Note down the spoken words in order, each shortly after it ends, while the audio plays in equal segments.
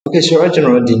Okay, so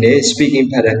general speaking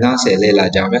pattern say lela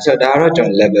jam. So daro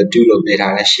jon level 2 lo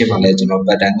beta na shima le general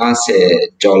pattern say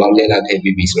jola lela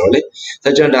KBB slowly.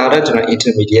 So jon daro jon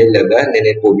intermediate level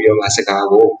nene pobio masaka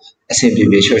go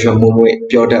SMPB social movement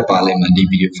pure parliament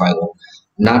video file.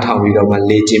 Not how we do ma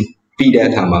legend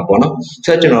pida kama bono.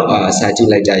 So general saji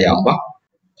like jayamba.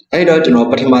 I don't know,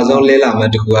 but my own lela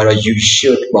man who you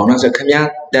should bonus a kanya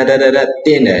da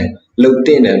dinner. Look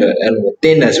dinner and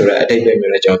dinner so that I take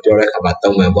a job to about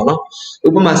Toma Bono.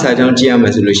 Upama Sajan GM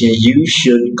resolution, you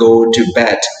should go to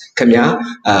bed. Kamya,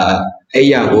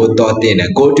 Aya would dot dinner,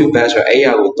 go to bed or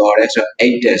Aya would dot extra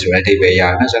 8 days right away.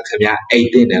 So Kamya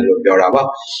 8 dinner look your about.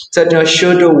 Such a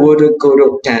should would go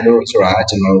to candles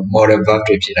or more above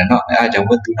trips. Not I don't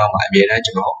want to know my mean,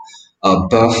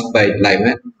 buff by like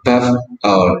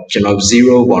buff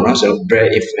zero bonus or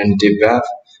bread if and debuff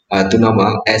tu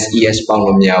nama SES ပေါင်း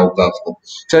လို့မရဘူး buff ကို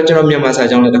ဆိုတော့ကျွန်တော်မြန်မာစာ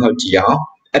ကြောင်းလည်းတစ်ခေါက်ကြည့်အောင်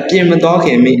အပြင်မတော့ခ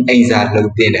င်မိအိမ်စာလု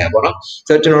ပ်တင်တယ်ပေါ့နော်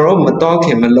ဆိုတော့ကျွန်တော်တို့မတော့ခ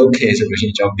င်မလုပ်ခင်ဆိုလို့ရှိရ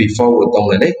င်ကျွန်တော် before ကိုသုံး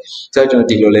တယ်လေဆိုတော့ကျွန်တော်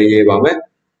ဒီလိုလေးရေးပါမယ်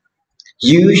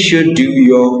you should do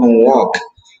your homework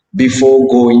before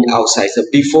going outside so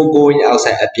before going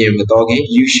outside အပြင်မတော့ခင်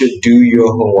you should do your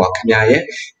homework ခင်ဗျာရဲ့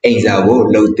အိမ်စာကို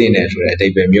လုပ်တင်တယ်ဆိုတဲ့အဓိ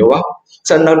ပ္ပာယ်မျိုးပါ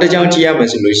So now the young GM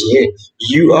solution,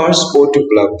 you are supposed to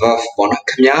love buff on a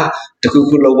kamya, the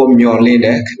cuckoo logo mule,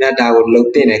 kamya da would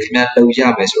look in a kamya low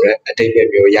yamas or a tape of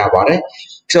your yabare.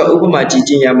 So over my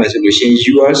GM solution,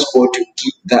 you are supposed to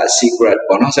keep that secret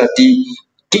on us at the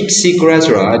keep secrets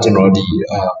or general the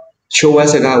show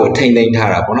us a guy would take the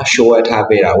entire on a show at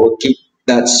Habera will keep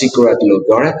that secret look,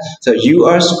 alright? So you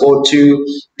are supposed to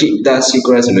keep that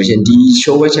secret solution. The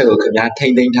show which I will come out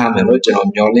take the time and look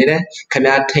on your leader, come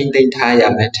out take the entire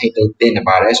and take the thing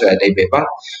about it so I take paper.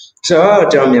 So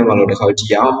John Yamalo the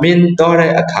Hotia, min dore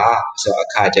a car, so a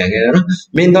car jangle,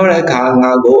 min dore a car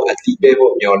now go at the paper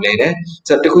of your leader.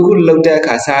 So the Google looked at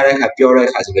Casara, have your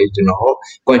calculation or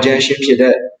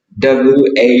conjunction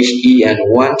WHE and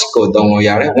want go down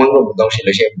yare, one go down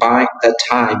by the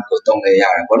time go down the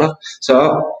yare. So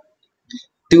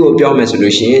two of your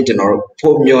solution, general,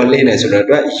 put your lane so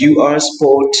that you are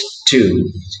supposed to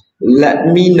let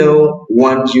me know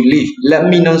when you leave. Let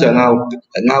me know so now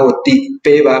the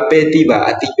paper at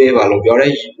the paper of your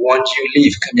want you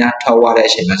leave. Can you tell what I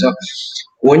so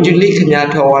when you leave, can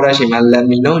you tell what I let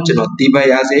me know, you know,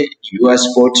 you are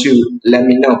supposed to let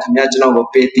me know. Can you know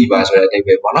what pay tiba so that they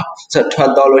pay one? So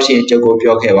 $12 in Jago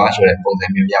Pioke was for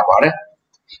them.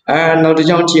 Now the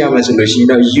young GM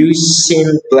solution, use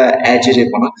simple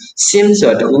adjective. Sims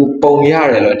are the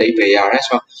Bonyare or they pay yare.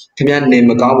 So can you name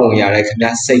a gobble yare? Can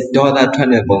you say $20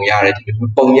 Bonyare?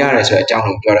 Bonyare so a town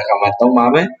of Yoraka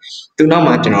Tomame? Do not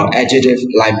much adjective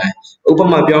like my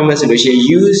Upama Bioma solution,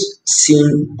 use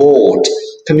sim board.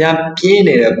 Can you pin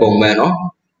a bomber?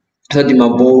 So the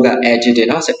boga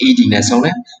adjective, so edness on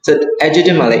it. So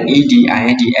adjective like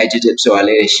EDIND adjective, so I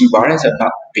let a she bar as a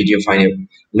video final.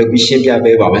 Look, we ship your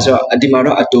baby. So a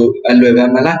dimano ato and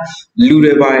Levamala,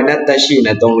 Lude bar not that she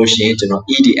not don't lose it,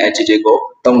 ED adjective go,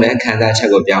 don't let Canada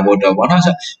check of Yabo the one.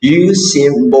 So use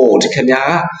sim board. Can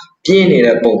you pin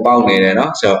a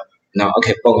bomb? So now,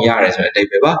 okay, Pong Yaris,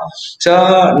 right? So,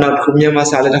 not Kumia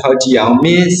Masala how Jiao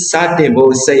means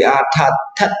Satebo say a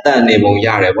tata nemo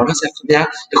yare. What is it? The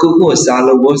Kuku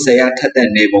Salo will say a tata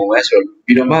nemo West.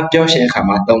 You know, my Josh and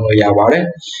Kamatongo Yaware,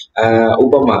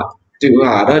 Obama.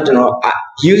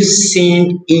 You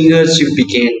seem eager to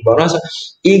begin, but also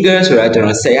eager to write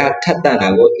on say a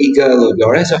tata eager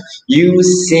so you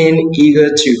seem eager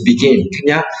to begin.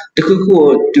 Kenya the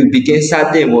cuckoo to begin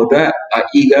Saturday motor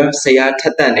eager say a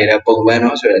tata nera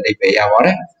bogwano so that they pay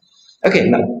our okay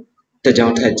now the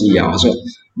John Tati also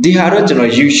the hard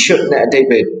you should not take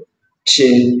it.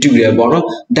 Do the bono,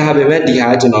 Dabe the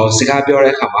Hajano, Sicapio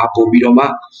Hamapo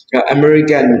Bidoma,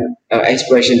 American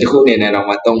expression the Hogan and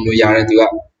Amatom Yara.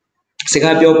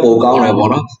 Sicapio Bogauna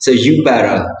bono, so you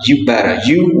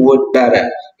would better.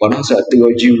 Bono, so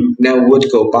you now would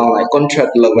go down like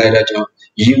contract love later,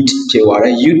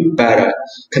 you'd better.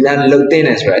 Can I look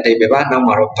tennis right? They be bad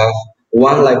number of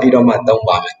one like Bidoma don't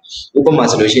bomb it. Upama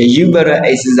solution, you better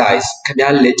exercise. Can you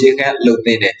let you look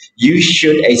in it? You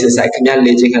should exercise. Can you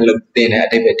let you look in it?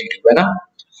 They better.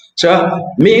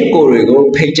 So, me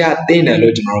go page out dinner,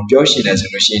 general Joshi as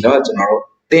solution, general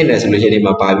dinner solution in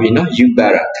my baby. You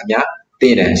better. Can you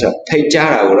dinner? So, page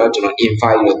out or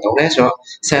invite your donors or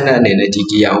send an energy.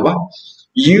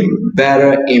 You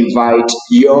better invite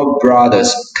your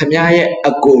brothers. Can you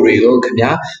a go? Can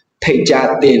you page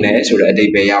out dinner so that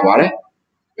they pay our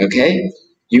okay,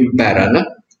 you better not.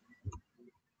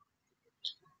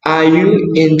 Are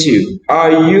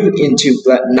you into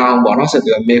blood now ဘောနော်ဆို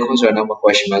တော့မေခွန်းဆိုတော့နောက်မှာ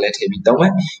question မှာလည်းထည့်ပြီးသုံးမ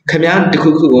ယ်ခင်ဗျားတခု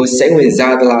ခုကိုစိတ်ဝင်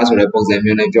စားသလားဆိုတဲ့ပုံစံ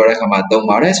မျိုးနဲ့ပြောတဲ့အခါမှာသုံး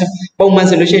ပါတယ်ဆိုပုံမှန်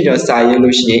ဆိုလို့ရှိရင်ကျွန်တော်စာရေး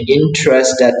လို့ရှိရင်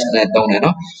interested နဲ့သုံးတယ်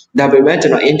နော်ဒါပေမဲ့ကျွ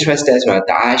န်တော် interested ဆိုတာ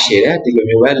တအားရှည်တယ်ဒီလို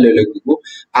မျိုးပဲလွယ်လွယ်ကူကူ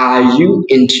are you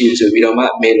into ဆိုပြီးတော့မှ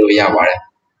မေးလို့ရပါတယ်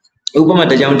ဥပမာ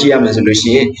တစ်ကြောင်းကြည့်ရမယ်ဆိုလို့ရှိ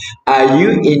ရင် are you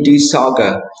into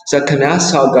soccer ဆိုခင်ဗျား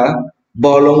soccer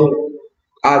ဘောလုံး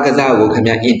အားကစားကိုခင်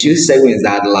ဗျာ into စိတ်ဝင်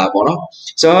စားသလားပေါ့နော်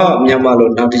ဆိုတော့မြန်မာလို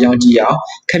နောက်တစ်ကြောင်းကြည့်အောင်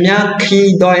ခင်ဗျာ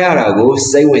ခီးသွားရတာကို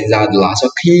စိတ်ဝင်စားသလားဆို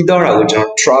တော့ခီးသွားတာကိုကျွန်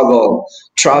တော်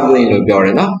traveling လို့ပြောတ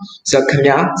ယ်နော်ဆိုတော့ခင်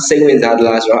ဗျာစိတ်ဝင်စားသ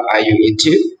လားဆိုတော့ are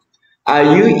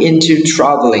you into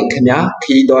traveling ခင်ဗျာ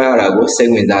ခီးသွားရတာကိုစိ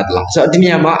တ်ဝင်စားသလားဆိုတော့ဒီနေ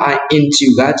ရာမှာ I into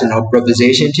ကကျွန်တော်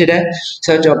preposition ဖြစ်တယ်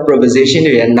ဆိုတော့ကျွန်တော် preposition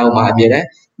တွေရဲ့နောက်မှာအမြဲတမ်း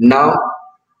now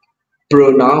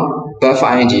pronoun verb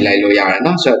ing လိုက်လို့ရတယ်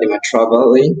နော်ဆိုတော့ဒီမှာ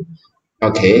traveling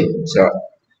okay ဆိုတော့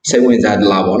စိတ်ဝင်စားသ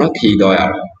လားပေါ့နော်ခီးတော့ရ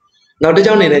တော့နောက်တစ်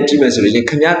ကြောင်းနေနဲ့ကြည့်မယ်ဆိုရင်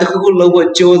ခင်ဗျားတခုခုလုပ်ဖို့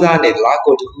ကြိုးစားနေသလား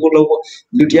ကိုတခုခုလုပ်ဖို့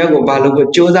လူတယောက်ကိုဘာလုပ်ဖို့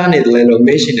ကြိုးစားနေတယ်လဲလို့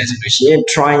မေးရှင်နေဆိုလို့ရှိရင်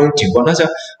trying to ပေါ့နော်ဆို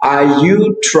တော့ are you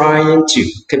trying to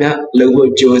ခင်ဗျားလုပ်ဖို့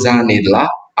ကြိုးစားနေသလား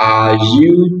are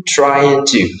you trying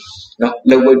to နော်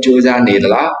လုပ်ဖို့ကြိုးစားနေသ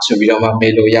လားဆိုပြီးတော့မှ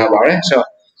မေးလို့ရပါတယ်ဆိုတော့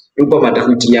ဥပမာတစ်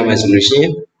ခုကြည့်ရမယ်ဆိုလို့ရှိရ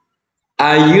င်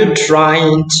Are you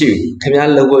trying to ခင်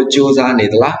ဗျားလုပ်ဖို့ကြိုးစားနေ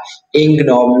သလား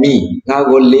ignore me ငါ့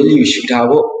ကိုလစ်လျူရှုထား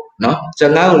ဖို့နော်ဆို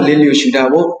တော့ငါ့ကိုလစ်လျူရှုထား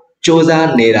ဖို့ကြိုးစား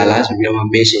နေတာလားဆိုပြီးတော့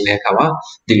မေးရှင်တဲ့အခါမှာ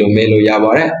ဒီလိုမေးလို့ရ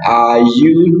ပါတယ် Are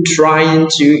you trying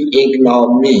to ignore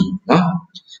me နော်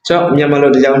ဆိုတော့မြန်မာ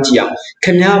လိုတစ်ကြောင်းကြည့်အောင်ခ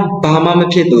င်ဗျားဘာမှမ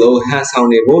ဖြစ်သလိုဟန်ဆောင်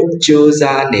နေဖို့ကြိုး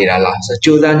စားနေတာလားဆိုတော့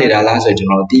ကြိုးစားနေတာလားဆိုကျွန်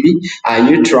တော်သိပြီ Are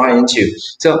you trying to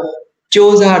ဆိုတော့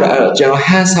ကြိုးစားတာအဲ့တော့ကျွန်တော်ဟ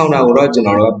န်ဆောင်တာကိုတော့ကျွန်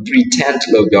တော်တို့ pretend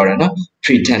လို့ပြောတယ်နော်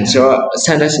pretend ဆိုတော့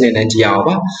sentence နဲ့ကြည့်အောင်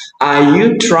ပါ Are you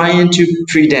trying to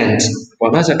pretend ဘာ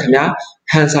လို့ဆိုခင်ဗျာ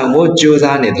ဟန်ဆောင်ဖို့ကြိုး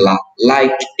စားနေသလား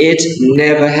like it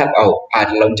never happened အား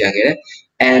တလုံးကြံခဲ့တယ်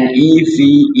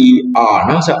never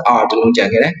နော်ဆိုအားတလုံးကြံ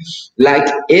ခဲ့တယ် like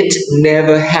it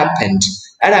never happened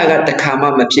အဲ့ဒါကတခါမှ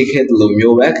မဖြစ်ခဲ့သလို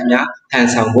မျိုးပဲခင်ဗျာဟန်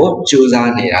ဆောင်ဖို့ကြိုးစား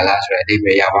နေတာလားဆိုတဲ့အဓိပ္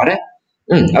ပာယ်ရပါတယ်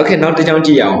okay နောက်တစ်ကြောင်းကြ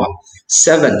ည့်ရအောင်ပါ7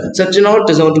ဆိုကျွန်တော်တို့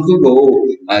တစုံတစ်ခုကို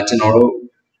ကျွန်တော်တို့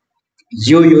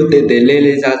ရိုးသေးလေး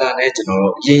လေးစားစားနဲ့ကျွန်တော်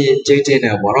တို့ရင်ကြိတ်ကြိတ်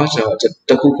နဲ့ပေါ့နော်ကျွန်တော်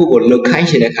တခုခုကိုလုတ်ခိုင်း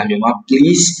ရှင်တဲ့ခါမျိုးမှာ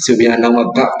please ဆိုပြီးတော့နောက်မှာ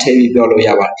verb ထည့်ပြီးပြောလို့ရ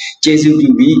ပါတယ်ကျေးဇူးပြု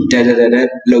ပြီးဒါ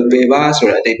လုတ်ပေးပါဆို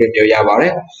တဲ့အဓိပ္ပာယ်မျိုးရပါတ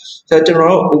ယ်ဆိုတော့ကျွန်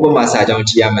တော်တို့ဥပမာစာကြောင်း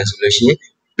ကြည့်ရမယ်ဆိုလို့ရှိရင်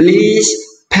please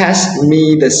pass me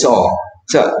the saw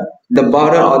so the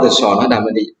bottom of the saw နော်ဒါမှ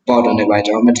မဟုတ် bottom နဲ့ပါ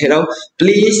ကျွန်တော်မထည့်တော့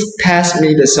please pass me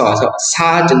the saw ဆို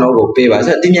စာကျွန်တော်ကိုပေးပါ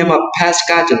ဆိုတော့ဒီညမှာ pass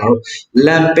ကကျွန်တော်တို့လ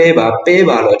မ်းပေးပါ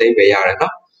လို့အဓိပ္ပာယ်ရတယ်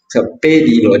နော်ဆိုပေး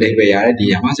ဒီလို့အဓိပ္ပာယ်ရတယ်ဒီ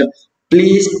ညမှာဆို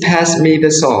please pass me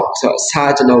the saw ဆိုစာ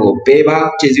ကျွန်တော်ကိုပေးပါ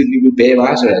ကျေးဇူးပြုပေးပါ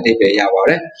ဆိုတဲ့အဓိပ္ပာယ်ရပါ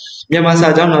တယ်မြန်မာစာ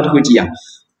ကြောင်းနောက်တစ်ခုကြည့်အောင်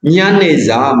ညနေ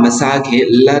စာမစားခင်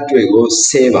လက်တွေကို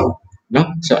ဆေးပါနော်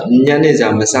ဆိုတော့ညနေစာ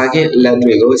မစားခင်လက်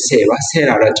တွေကိုဆဲ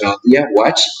တာတော့ကျွန်တော်ဒီက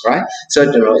watch right ဆို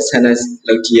တော့ကျွန်တော် sentence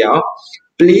လုပ်ကြည့်အောင်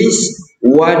please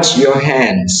watch your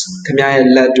hands ခင်ဗျားရဲ့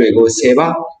လက်တွေကိုဆဲပါ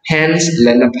hands လ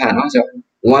က်နှစ်ဖက်နော်ဆိုတော့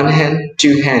one hand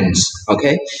two hands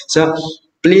okay so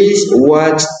please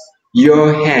watch your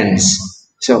hands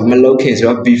ဆိုတော့မလုပ်ခင်ဆို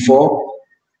တော့ before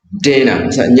dinner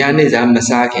ဆိုတော့ညနေစာမ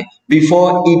စားခင်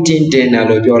before eating dinner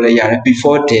လို့ပြောလဲရတယ်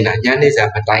before dinner ညနေစာ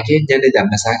မတိုင်ခင်ညနေစာ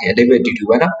မစားခင်အဓိပ္ပာယ်တူတူ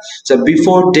ပဲနော်ဆိုတော့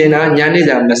before dinner ညနေ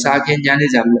စာမစားခင်ညနေ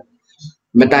စာ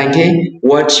မတိုင်ခင်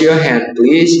watch your hand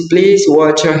please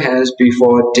watch your hands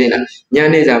before dinner ည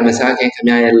နေစာမစားခင်ခင်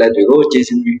ဗျားရဲ့လက်တွေကိုကျေး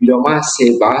ဇူးပြုပြီးတော့မှ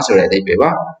ဆေးပါဆိုတဲ့အဓိပ္ပာယ်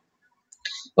ပါ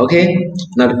okay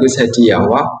နောက်တစ်ခုဆက်ကြည့်အောင်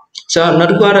ပါဆိုတော့နောက်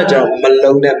တစ်ခုကတော့ကျွန်တော်မ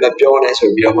လုံးနဲ့မပြောနဲ့ဆို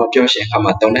ပြီးတော့မှပြောရှင်အခါ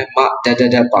မှာတုံးနဲ့မ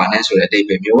တပါနဲ့ဆိုတဲ့အဓိပ္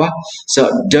ပာယ်မျိုးပါဆို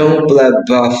တော့ don't play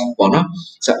buff ပေါ့နော်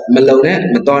ဆိုတော့မလုံးနဲ့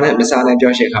မတော်နဲ့မစားနဲ့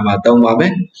ပြောရှင်အခါမှာတုံးပါမ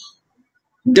ယ်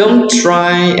don't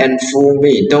try and fool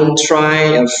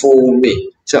me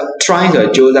ဆိုတော့ try ဆိုတော့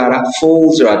ကြိုးစားတာ fool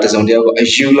ဆိုတာတစုံတယောက်ကိုအ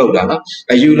ယူလောက်တာနော်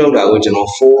အယူလောက်တာကိုကျွန်တော်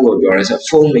fool လို့ပြောရဲဆိုတော့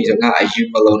fool me ဆိုတော့ငါအယူ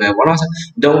မလုံးနဲ့ပေါ့နော်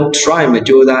don't try မ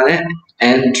ကြိုးစားနဲ့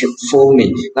and fool me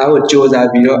ငါ့ကိုကြိုးစား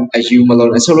ပြီးတော့အယူမ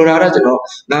လုံးနဲ့ဆိုလိုတာတော့ကျွန်တော်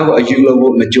ငါ့ကိုအယူလုံး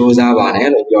ဖို့မကြိုးစားပါနဲ့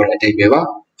လို့ပြောတဲ့အဓိပ္ပာယ်ပါ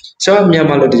ဆိုတော့မြန်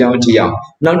မာလိုတစ်ကြောင်းကြည့်အောင်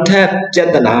နောက်ထပ်ပြ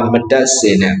ဿနာမတက်စ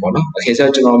င်နဲ့ပေါ့နော် okay ဆို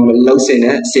တော့ကျွန်တော်မလုပ်စင်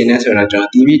နဲ့ဆိုတော့ကျွန်တော်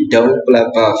ဒီ don't play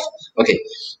buff okay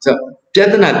ဆိုတော့ပြ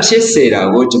ဿနာဖြစ်စေတာ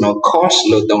ကိုကျွန်တော် cause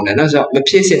လို့သုံးတယ်နော်ဆိုတော့မ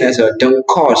ဖြစ်စေနဲ့ဆိုတော့ don't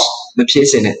cause မဖြစ်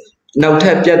စေနဲ့နောက်ထ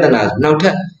ပ်ပြဿနာနောက်ထ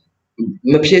ပ်ဆို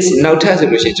လို့ရှိရင်ကျွန်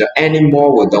တော် anymore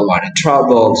ကိုသုံးပါတယ်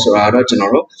trouble ဆိုတာတော့ကျွန်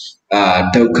တော်တို့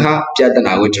ဒုက္ခပြဿ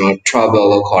နာကိုကျွန်တော် trouble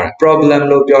လို့ခေါ်တယ် problem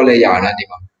လို့ပြောလဲရတယ်ဒီ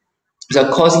မှာ So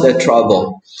cause the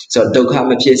trouble. So dukha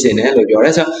ma phit sin ne lo pyo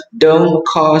de. So don't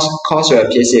cause your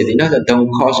phit sin di no. So don't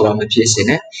cause lo ma phit sin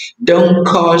ne. Don't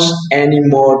cause any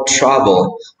more trouble.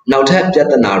 Now tap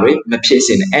pyatana ri ma phit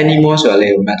sin any more so le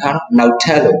ma tha now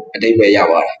tap lo adai be ya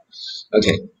ba de.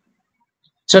 Okay.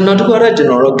 So not to go to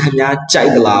general Kanya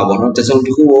Chaidala, one of the song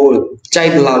who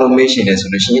Chaidala mission is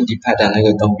solution, the pattern like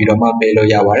a Dombidoma Belo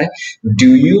Yaware. Do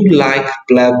you like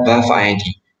black buff ID?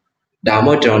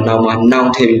 Damo Nama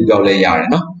now table go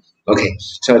no? Okay,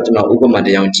 so to know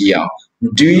Ugamadian.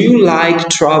 Do you like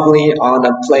traveling on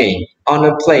a plane? On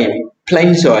a plane,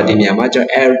 plane so I didn't imagine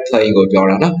airplane go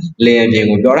Jorana,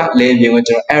 landing Dora, landing with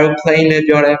airplane,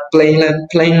 plane,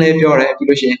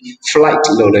 flight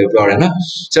load Jorana.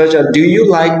 So, do you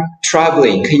like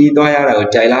traveling?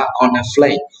 On a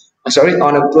plane? Sorry,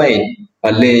 on a plane.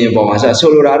 Le Boma,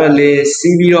 so rather le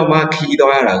Sibiro Maki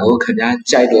Doyara, go Kanya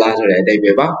Child Lazar at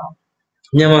Debeba.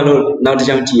 မြန်မာလိုနောက်တစ်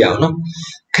ကြောင်းကြည့်အောင်နော်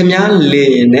ခမားလေ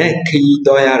ရင်နဲ့ခီး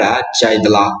တော့ရတာကြိုက်သ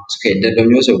လားโอเคဒီလို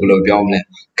မျိုးဆိုဘယ်လိုပြောမလဲ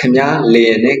ခမားလေရ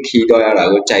င်နဲ့ခီးတော့ရတာ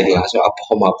ကိုကြိုက်သလားဆိုတော့အ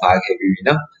ပေါ်မှာပါခဲ့ပြီ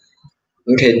နော်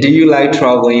Okay do you like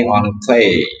traveling on a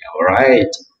plane all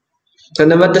right so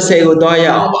နံပါတ်10ကိုတော့ရ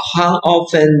အောင်ပါ how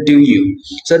often do you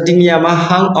so ဒီနေရာမှာ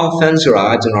how often ဆိုတာ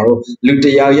ကကျွန်တော်တို့လူတ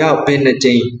စ်ယောက်ယောက်ဘယ်နှစ်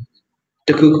ကြိမ်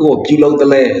တခုခုကိုပြုလုပ်တယ်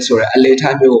လဲဆိုတော့အလေ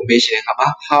ထားမျိုးကိုမေးရှင်ခါမှာ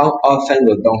how often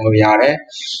ကိုသုံးလို့ရတယ်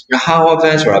how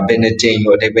often ဆိုတာဘယ်နှကြိမ်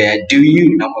လို့အဓိပ္ပာယ် do you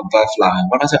နောက်မှာ verb လာမယ်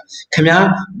ပေါ့နော်ဆိုခင်ဗျာ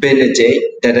ဘယ်နှကြိမ်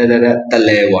တ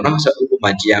လဲပေါ့နော်ဆိုဥပ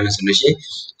မာကြည့်ရမယ်ဆိုလို့ရှိရင်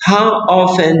how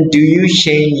often do you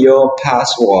change your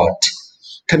password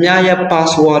ခင်ဗျာရဲ့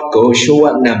password ကို show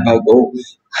up number ကို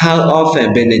how often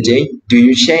ဘယ်နှကြိမ် do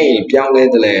you change ပြောင်းလဲ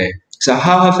တယ်လဲ so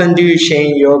how often do you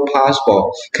change your passport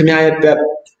ခင်ဗျာရဲ့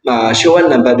show up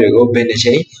number တွေကိုဘယ်နှ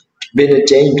ကြိမ်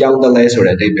ပြောင်းတယ်လဲဆို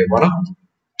တဲ့အဓိပ္ပာယ်ပေါ့နော်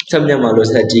ဆက်မြန်မာလို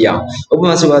ဆက်ကြည့်အောင်ဥပ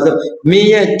မာဆိုပါစို့မင်း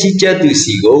ရဲ့ကြီးကြပ်သူ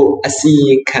စီကိုအစီရ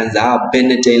င်ခံစာဘယ်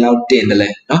နှကြိမ်လောက်တင်တယ်လဲ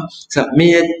နော်ဆိုတော့မ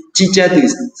င်းရဲ့ကြီးကြပ်သူ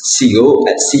စီကို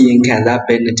အစီရင်ခံစာဘ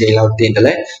ယ်နှကြိမ်လောက်တင်တယ်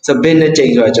လဲဆိုတော့ဘယ်နှကြိ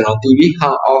မ်ဆိုတော့ကျွန်တော်သိပြီ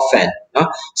how often နော်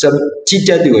ဆိုတော့ကြီး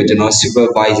ကြပ်သူကိုကျွန်တော်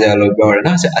supervisor လို့ပြောတယ်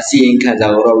နော်ဆိုတော့အစီရင်ခံစာ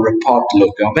ကိုတော့ report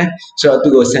လို့ပြောမယ်ဆိုတော့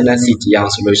သူ့ကို sentence ကြည့်အော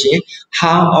င်ဆိုလို့ရှိရင်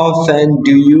how often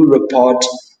do you report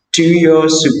to your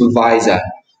supervisor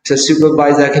so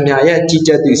supervisor ခင်ဗျာရဲ့ကြီး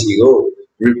ကြပ်သူစီကို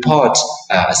report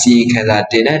အစီရင်ခံစာ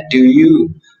တင်တဲ့ do you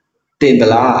တင်ပ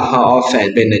လား how often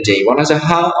ဘယ်နှကြိမ်ပေါ့နော်ဆို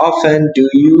how often do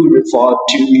you report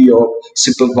to your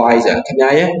supervisor ခင်ဗျာ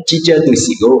ရဲ့ကြီးကြပ်သူ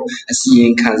စီကိုအစီရ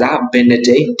င်ခံစာဘယ်နှ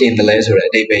ကြိမ်တင်တယ်လဲဆိုတဲ့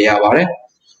အဓိပ္ပာယ်ရပါတယ်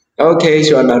Okay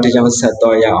ဆိုတော့နောက်တစ်ကြောင်းဆက်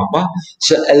တော့ရအောင်ပါ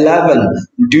so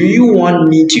 11 do you want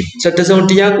me to ဆိုတစုံ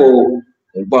တယောက်ကို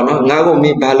ပေါ့နော်ငါ့ကိုမ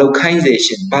င်းဘာလို့ခိုင်းစေ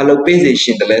ရှင်ဘာလို့ပေးစေရှ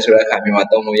င်တယ်လဲဆိုတဲ့အခါမျိုးမှာ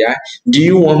သုံးလို့ရတယ် do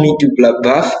you want me to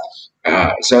buff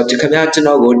so ဒီခင်ဗျာကျွန်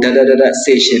တော်ကိုဒ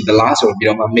စေရှင်သလားဆိုပြီး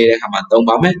တော့မှမေးတဲ့အခါမှာသုံး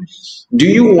ပါမယ် do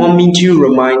you want me to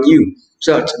remind you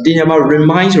so ဒီညမှာ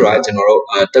remind ဆိုတာကျွန်တော်တို့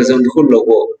တစုံတစ်ခုလုပ်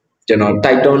ဖို့ကျွန်တော်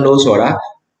တိုက်တွန်းလို့ဆိုတာ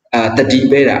တတိ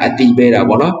ပေးတာအတိပေးတာ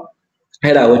ပေါ့နော်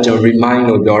အဲ့ဒါကိုကျွန်တော် remind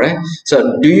လို့ပြောတယ် so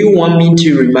do you want me to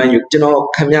remind you ကျွန်တော်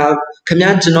ခင်ဗျာကျွန်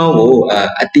တော်ကို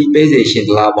အတိပေးစေရှင်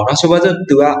လားပေါ့နော်ဆိုတော့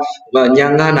သူကည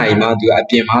9နာရီမှသူကအ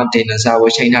ပြင်မှာဒေနစာကို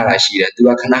ချိန်ထားတာရှိတယ်သူက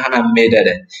ခဏမေးတတ်တ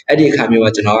ယ်အဲ့ဒီအခါမျိုးက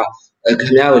ကျွန်တော်ကခ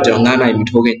င်ဗျားကိုကျွန်တော်9နာရီမ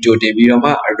ထိုးခင်ကြိုတင်ပြီးတော့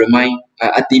မှ remind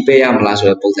အတိပေးရမလားဆို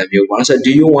တဲ့ပုံစံမျိုးပေါ့နော် so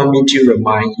do you want me to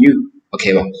remind you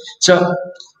okay ပါ so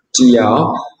ကြည့်အောင်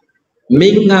မ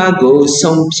င်းငါကို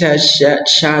ဆုံးဖြတ်ချက်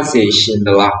ရှာစေရှင်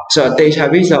လားဆိုတော့တေချာ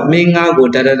ပြီးဆိုမင်းငါကို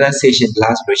စေရှင်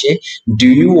လားဆိုလို့ရှိရင် do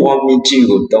you want me to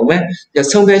ကိုတော့မယ်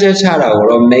ဆုံးဖြတ်ချက်ချတာကို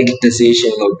တော့ make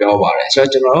decision လို့ပြောပါတယ်ဆိုတော့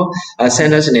ကျွန်တော်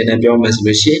sentence အနေနဲ့ပြောမယ်ဆို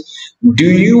လို့ရှိရင် do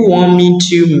you want me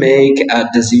to make a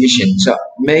decision so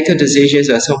make a decision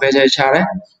ဆိုတော့ဆုံးဖြတ်ချက်ချတယ်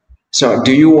so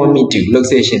do you want me to လုပ်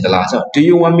စေရှင်လားဆိုတော့ do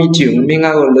you want me to မင်း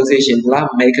ငါကိုလုပ်စေရှင်လား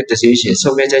make a decision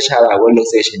ဆုံးဖြတ်ချက်ချတာကိုလုပ်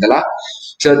စေရှင်လား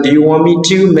So do you want me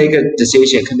to make a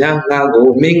decision ခင်ဗျာငါကို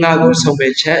မင်းငါကိုဆုံးဖြ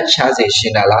တ်ချက်ချစေရှ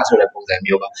င်လားဆိုတဲ့ပုံစံ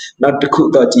မျိုးပါနောက်တစ်ခု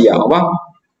တော့ကြည့်အောင်ပါ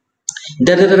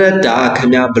ဒါခင်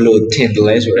ဗျာဘလို့ထင်တယ်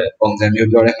လဲဆိုတဲ့ပုံစံမျိုး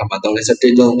ပြောတဲ့အခါမှာသုံးလဲစတေ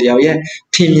တုံတယောက်ရဲ့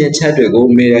ထင်မြင်ချက်တွေကို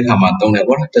မေးတဲ့အခါမှာသုံးတယ်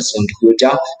ပေါ့နော်တစုံတစ်ခုအ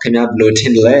ကြောင်းခင်ဗျာဘလို့ထ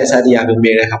င်တယ်လဲအစတရားမျိုး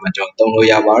မေးတဲ့အခါမှာကျွန်တော်သုံးလို့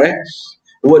ရပါတယ်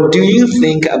What do you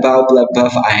think about the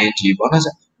buff ing ပေါ့နော်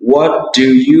What do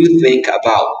you think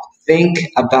about think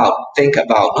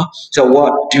about နော် so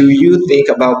what do you think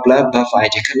about blood buff ing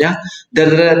ခင်ဗျာ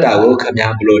ဒါကိုခင်ဗျာ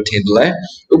ဘယ်လိုထင်တယ်လဲ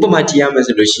ဥပမာကြည့်ရမယ်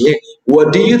ဆိုလို့ရှိရင် what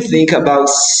do you think about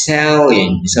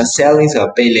selling so selling ဆို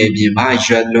ပင်လယ်ပြင်မှာ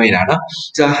ရွက်လွှင့်တာနော်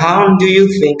so how do you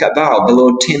think about ဘယ်လို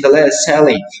ထင်တယ်လဲ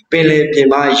selling ပင်လယ်ပြင်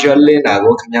မှာရွက်လွှင့်တာ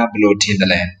ကိုခင်ဗျာဘယ်လိုထင်တယ်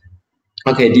လဲ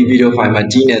Okay ဒီ video file မှာ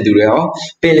ကြည့်နေသူတွေရော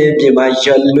ပင်လယ်ပြင်မှာ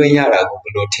ရွက်လွှင့်ရတာကိုဘ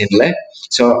ယ်လိုထင်လဲ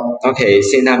ဆိုတော့ okay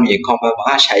စဉ်းစားမိရင် comment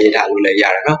မှာရှာရတာလို့လည်းရ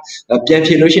တယ်နော်ပြန်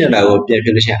ဖြေလို့ရှိရင်ဒါကိုပြန်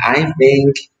ဖြေလို့ရှိရင် I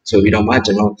think ဆိုပြီးတော့မှ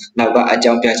ကျွန်တော်နောက်ကအ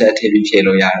ကြောင်းပြချက်ထည့်ပြီးဖြေ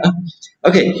လို့ရတယ်နော်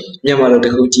okay မြန်မာလိုတ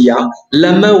စ်ခုကြည့်အောင်လ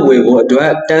က်မှတ်ဝေဖို့အတွ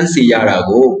က်တန်းစီရတာ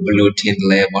ကိုဘယ်လိုထင်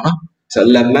လဲပေါ့နော်ဆို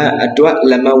တော့လက်မှတ်အတွက်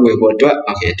လက်မှတ်ဝေဖို့အတွက်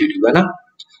okay အတူတူပဲနော်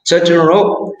ဆိုတော့ကျွန်တော်တို့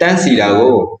တန်းစီတာ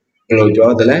ကိုဘယ်လိုပြော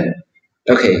သလဲ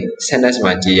okay sentence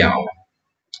မှာကြည့်ရအောင်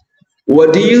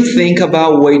What do you think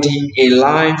about waiting in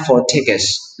line for tickets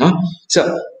နော် so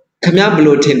ခင်ဗျားဘယ်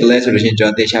လိုထင်တယ်လဲဆိုလို့ရှိရင်ကျွ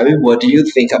န်တော်သိချင်ပြီ What do you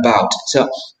think about so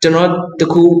ကျွန်တော်တ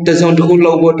ခုတစ်စုံတစ်ခု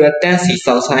လုပ်ဖို့အတွက်တန်းစီ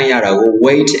စောင့်ဆိုင်းရတာကို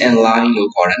wait in line လို့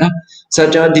ခေါ်တယ်နော် so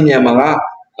ကျွန်တော်ဒီညမှာက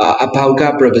about က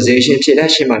preposition ဖြစ်တဲ့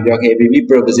ရှင်းမှာပြောခဲ့ပြီး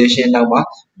preposition နောက်မှာ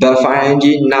verb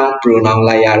ing noun pronoun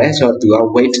လိုက်ရတယ်ဆိုတော့သူက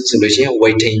wait ဆိုလို့ရှိရင်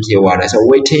waiting ဖြစ်သွားတယ် so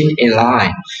waiting in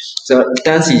line so တ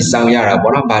န်းစီစောင့်ရတာ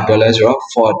ပေါ့နော်ဘာပြောလဲဆိုတော့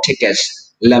for tickets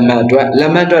လက်မှတ်အတွက်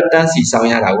တန်းစီစောင့်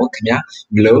ရတာကိုခင်ဗျာ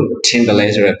ဘယ်လိုထင်တယ်လဲ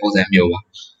ဆိုတဲ့ပုံစံမျိုးပါ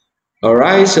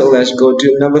Alright so let's go to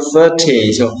number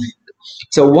 13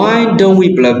 so why don't we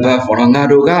blah blah for ငါ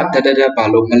တို့ကတက်ဘာ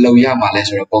လို့မလုံရမှာလဲ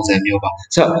ဆိုတဲ့ပုံစံမျိုးပါ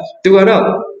so သူကတော့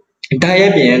ဒါ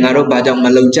ရဲ့ပြင်ငါတို့ဘာကြောင့်မ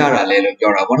လုံကြတာလဲလို့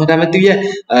ပြောတာပေါ့နော်ဒါပေမဲ့သူရဲ့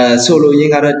ဆိုလိုရ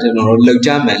င်းကတော့ကျွန်တော်တို့လုံကြ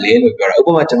မယ်လေလို့ပြောတာဥပ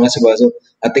မာကျွန်တော်ဆိုပါစို့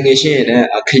တကယ်ရှင်းရင်လည်း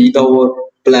ခရီးတော့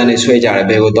plan တွေဆွဲကြတယ်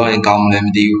ဘယ်ကိုတော့ရင်ကောင်းလဲမ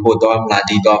သိဘူးဟိုတော့မလား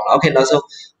ဒီတော့ okay နောက်ဆုံး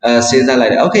စဉ်းစားလို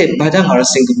က်တယ် okay ဘာကြောင့်ငါတို့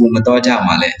စင်ကာပူမတော့ကြ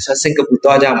မှာလဲဆိုတော့စင်ကာပူ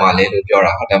တော့ကြမှာလဲလို့ပြော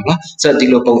တာဟုတ်တယ်မလားဆိုတော့ဒီ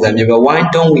လိုပုံစံမျိုးပဲ why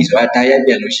don't we ဆိုတာဒါရိုက်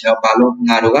ပြန်လို့ရှိတော့ဘာလို့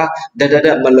ငါတို့ကတ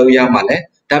က်မလုံရမှာလဲ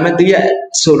ဒါပေမဲ့သူရဲ့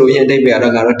ဆိုလိုရင်းအဓိပ္ပာယ်က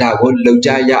တော့ငါတို့ဒါကိုလုံကြ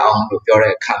ရအောင်လို့ပြော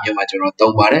တဲ့အခါမျိုးမှာကျွန်တော်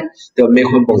သုံးပါတယ်သူမေ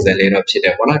ခွန်းပုံစံလေးတော့ဖြစ်တ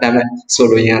ယ်ပေါ့နော်ဒါပေမဲ့ဆို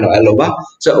လိုရင်းကတော့အဲ့လိုပါ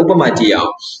ဆိုတော့ဥပမာကြည့်အော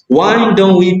င် why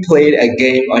don't we play a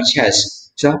game or chess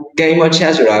so game or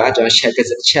chess ဆိုတာကကျွန်တော်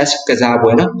chess ကစား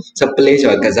ပွဲနော် so play ဆို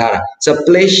တာကစားတာ so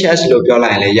play chess လို့ပြော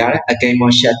လိုက်ရင်လည်းရတယ် a game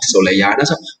or chess ဆိုလည်းရတယ်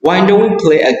ဆို why don't we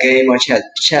play a game or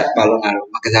chess ဘာလို့ငါတို့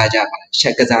မကစားကြပါလဲ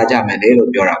chess ကစားကြမယ်လေ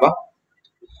လို့ပြောတာပါ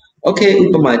okay ဥ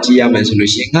ပမာကြည့်ရမယ်ဆို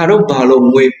လို့ရှိရင်ငါတို့ဘာလို့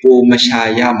ငွေပိုမရှာ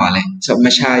ရမှာလဲဆိုမ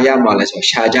ရှာရမှာလဲဆို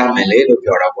ရှာကြမယ်လေလို့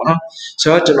ပြောတာပေါ့နော်ဆို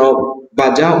တော့ကျွန်တော်ဘာ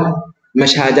ကြောင့်မ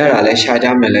ရှာကြတာလဲရှာကြ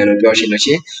မယ်လေလို့ပြောရှင်လို့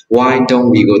ရှိရင် why don't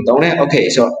we ကိုတောင်းတယ် okay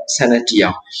ဆိုတော့ဆက်လက်ကြည့်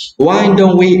အောင် why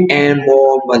don't we earn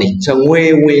more money ဆိုငွေ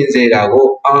ဝင်စေတာကို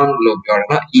earn လို့ပြောတာ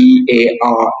နော် e a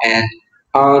r n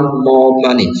earn more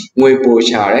money ငွေပို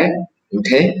ရှာတယ်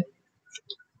okay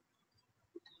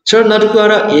ဆိုတော့နောက်တစ်ခုက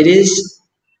တော့ it is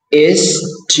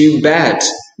too bad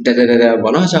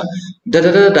ဘောနော်ဆို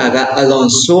ဒါကအလွန်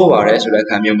ဆိုးပါတယ်ဆိုတဲ့အ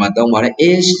ခါမျိုးမှာသုံးပါတယ်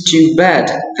is too bad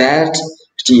that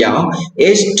ဒီအောင်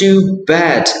is too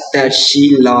bad that she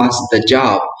lost the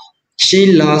job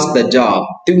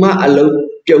သူမအလုပ်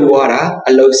ပြုတ်သွားတာ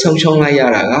အလုပ်ဆုံးရှုံးလိုက်ရ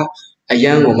တာကအရ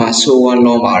န်ကိုမှဆိုးဝါး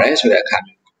လွန်ပါတယ်ဆိုတဲ့အခါ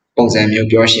ပုံစံမျိုး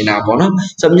ပြောရှင်းတာပေါ့နော်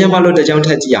ဆိုတော့မြန်မာလိုတစ်ကြောင်းထ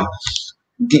ပ်ကြည့်အောင်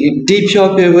ဒီဖြော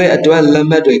ပြပွဲအတွက်လက်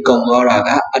မှတ်တွေကုန်သွားတာက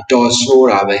အတော်ဆိုး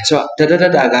တာပဲဆို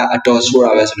တော့တာကအတော်ဆိုး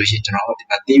တာပဲဆိုလို့ရှိရင်ကျွန်တော်တို့ဒီ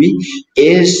မှာသိပြီ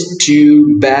is too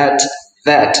bad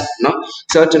that เนาะ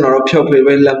ဆိုတော့ကျွန်တော်တို့ဖြောပြ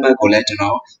ပွဲလက်မှတ်ကိုလည်းကျွန်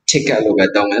တော် ticket လို့ပဲ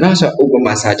တောင်းမယ်เนาะဆိုတော့ဥပ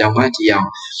မာစာကြောင်းမှာကြည့်အောင်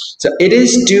so it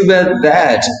is too bad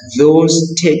that those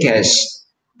tickets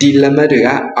ဒီလက်မှတ်တွေက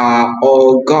are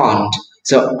all gone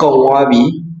ဆိုတော့ကုန်သွားပြီ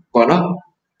ပေါ့เนาะ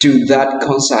to that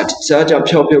concert ဆိုတော့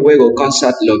ဖြောပြပွဲကို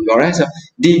concert လို့ပြောရဲဆို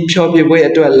ဒီဖြောပြပွဲ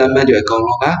အတွက်လက်မှတ်တွေအကုန်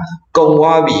လုံးကကုန်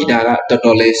သွားပြီဒါကတော်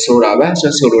တော်လေးဆိုးတာပဲ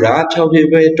ဆိုလိုတာဖြောပြ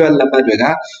ပွဲအတွက်လက်မှတ်တွေက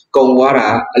ကုန်သွားတာ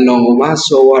အလွန်ကိုမှ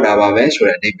ဆိုးသွားတာပါပဲဆို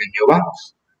တဲ့အဓိပ္ပာယ်မျိုးပါ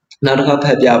နောက်တစ်ခါဖ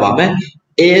တ်ပြပါမယ်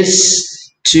is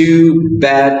too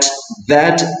bad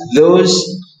that those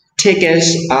tickets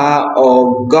are all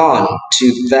gone to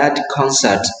that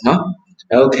concert เนาะ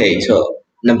okay so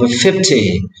number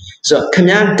 15 so ခင်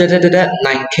ဗျား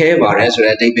နိုင်ခဲပါတယ်ဆို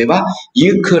တဲ့အဓိပ္ပာယ်ပါ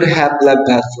you could have left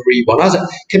that free ပေါ့နော်ဆို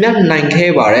ခင်ဗျားနိုင်ခဲ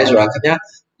ပါတယ်ဆိုတာခင်ဗျား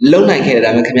လုံနိုင်ခဲ့တယ်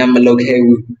ဒါပေမဲ့ခင်ဗျားမလုံခဲ့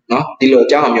ဘူးเนาะဒီလိုအ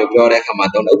ကြောင်းအမျိုးပြောတဲ့အခါမှာ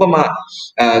တော့ဥပမာ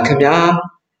ခင်ဗျား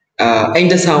အိမ်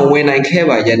တဆောင်ဝင်နိုင်ခဲ့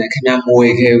ပါရဲ့နဲ့ခင်ဗျားမဝေ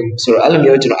ခဲ့ဘူးဆိုတော့အဲ့လို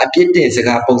မျိုးကျွန်တော်အပြစ်တင်စ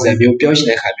ကားပုံစံမျိုးပြောရှင်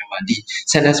တဲ့အခါမျိုးမှာဒီ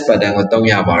sentence pattern ကိုသုံး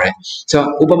ရပါတယ်ဆိုတော့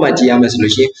ဥပမာကြည့်ရမယ်ဆို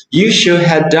လို့ရှိရင် you should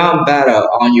have done better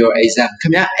on your exam ခ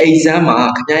င်ဗျား exam မှာ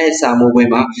ခင်ဗျားရဲ့စာမေးပွဲ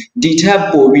မှာဒီထက်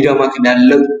ပိုပြီးတော့မှခင်ဗျား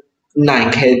လုံနိုင်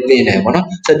ခဲ့တဲ့တယ်ပေါ့နော်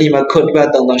ဆိုတော့ဒီမှာ could ပဲ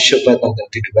တောင်း should ပဲတောင်း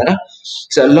ဒီလိုပဲနော်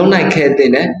ဆိုတော့လုံနိုင်ခဲ့တဲ့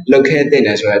တယ်လုံခဲ့တဲ့တ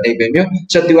ယ်ဆိုတဲ့အဓိပ္ပာယ်မျိုး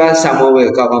ဆိုတော့သူကစာမေးပွဲ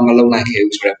ကောမလုံနိုင်ခဲ့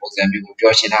ဘူးဆိုတဲ့ပုံစံမျိုးကို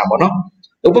ပြောရှင်းတာပေါ့နော်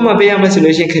ဥပမာပေးရမယ်ဆို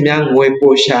လို့ရှိရင်ခင်ဗျားငွေ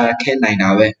ပိုရှာခဲ့နိုင်တာ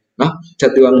ပဲเนาะဆို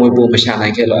တော့သူကငွေပိုမရှာနို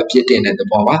င်ခဲ့လို့အပြစ်တင်တဲ့သ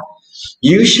ဘောပါ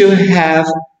you should have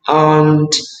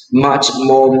earned much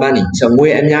more money ဆိုတော့ငွေ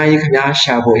အများကြီးခင်ဗျား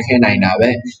ရှာဖို့ခဲ့နိုင်တာပဲ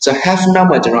ဆိုတော့ have နောက်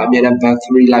မှာကျွန်တော်အမြဲတမ်း verb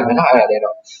 3လိုက်မယ်เนาะအဲ့ဒါလည်း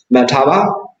တော့မှတ်ထားပါ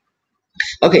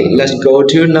okay let's go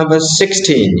to number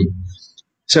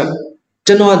 16 so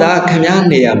ကျွန်တော်ဒါခင်ဗျား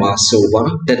နေရာမှာဆိုပေါ့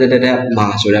နော်တက်မှာ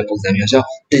ဆိုတဲ့ပုံစံမျိုးဆို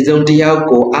ဒီစုံတယောက်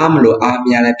ကိုအားမလို့အားမ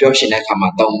ရလဲပြောရှင်တဲ့အခါမှာ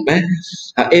သုံးမယ်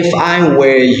if I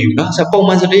were you နော်ဆိုပုံ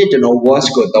မှန်ဆိုရင်ကျွန်တော် was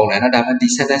ကိုသုံးတယ်နော်ဒါပေမဲ့ဒီ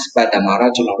sentence pattern မှာ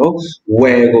တော့ကျွန်တော်တို့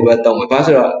were ကိုပဲသုံးမယ်ဘာလို့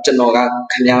ဆိုတော့ကျွန်တော်က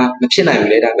ခင်ဗျားမဖြစ်နိုင်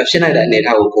ဘူးလေဒါမဖြစ်နိုင်တဲ့အနေအ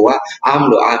ထားကိုကအားမ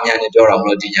လို့အားမရနဲ့ပြောတာမ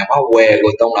လို့ဒီညမှာ were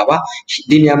ကိုသုံးတာပါ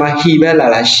ဒီညမှာ he ပဲလာ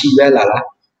လား she ပဲလာလား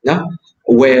နော်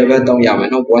where ပဲသုံးရမယ်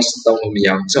နော် was သုံးလို့မရ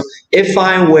ဘူး so if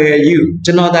I were you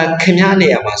ကျွန်တော်ဒါခင်ဗျားနေ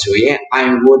ရာမှာဆိုရင် I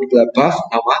would buff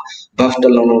နောက်မှာ buff တ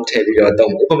လုံးလုံးထည့်ပြီးတော့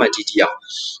သုံးဥပမာကြည့်ကြည့်အောင်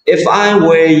if I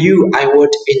were you I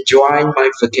would enjoy my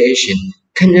vacation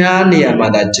ခင်ဗျားနေရာမှာ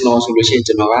ဒါကျွန်တော်ဆိုလို့ရှိရင်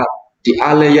ကျွန်တော်ကဒီ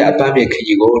အားလည်းရအပန်းပြေခ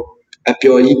ရီးကိုအ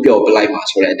ပျော်ကြီးပျော်ပလိုက်မှာ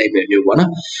ဆိုတဲ့အဓိပ္ပာယ်မျိုးပေါ့နော်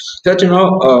ဆိုတော့ကျွန်တော်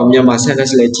မြန်မာ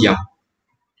sentence လေးကြည့်အောင်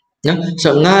နော်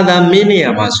ဆိုငါသာမင်းနေရာ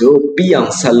မှာဆိုပြီးအော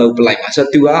င်ဆက်လုပ်ပလိုက်မှာဆို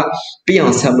तू ကပြီးအော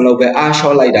င်ဆက်မလုပ်ပဲအား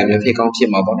လျှော့လိုက်တာမျိုးဖြစ်ကောင်းဖြစ်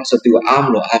မှာပေါ့နော်ဆို तू ကအားမ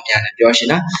လို့အားများနဲ့ပြောရှင်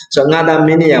လားဆိုငါသာမ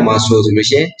င်းနေရာမှာဆိုလို့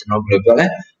ရှိရင်ကျွန်တော်ဘယ်လိုပြောလဲ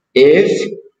if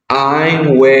I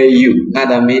were you ငါ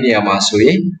သာမင်းနေရာမှာဆိုရ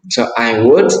င် so I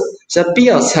would ဆိုပြီး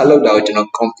အောင်ဆက်လုပ်တာကိုကျွန်တော်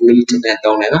complete နဲ့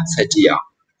သုံးတယ်နော်ဆက်ကြည့်အောင်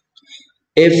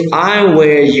if I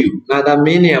were you ငါသာမ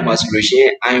င်းနေရာမှာဆိုလို့ရှိရ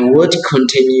င် I would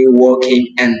continue working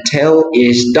until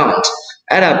it's done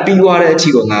အဲ့ဒါပြီးသွားတဲ့အထိ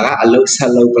ကိုငါကအလုပ်ဆ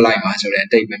က်လုပ်ပလိုက်မှာဆိုတဲ့အ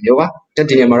တိတ်ပဲမျိုးပါတက်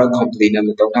ဒီနေရာမှာတော့ complete နဲ့မ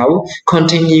သုံးထားဘူး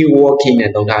continue working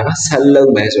နဲ့သုံးထားတာဆက်လု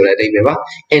ပ်မယ်ဆိုတဲ့အတိတ်ပဲပါ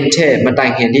until မတို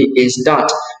င်ခင်ထိ is not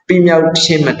ပြီးမြောက်ခြ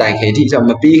င်းမတိုင်ခင်ထိဆိုတော့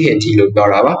မပြီးခင်ထိလို့ပြော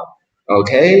တာပါ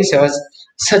okay ဆိုတော့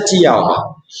ဆက်ကြည့်အောင်ပါ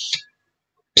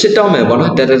ဖြစ်တော့မယ်ပေါ့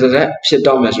နော်တက်ဖြစ်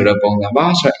တော့မယ်ဆိုတဲ့ပုံစံပါ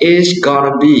ဆိုတော့ is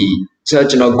gonna be ဆိုတော့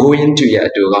ကျွန်တော် going to ရဲ့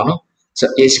အတူကောနော်ဆို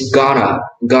တော့ is gonna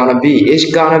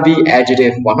be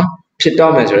adjective ပေါ့နော်ဖြစ်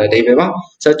တော့မယ်ဆိုတဲ့အဓိပ္ပာယ်ပါ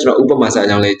ဆိုတော့ကျွန်တော်ဥပမာစာ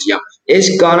ကြောင်းလေးကြည့်အောင် it's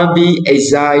gonna be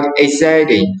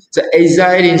exciting ဆို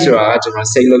exciting ဆိုတာကကျွန်တော်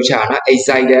စိတ်လှုပ်ရှားနော်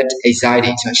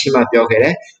exciting ဆိုရှင်းမပြောခဲ့တ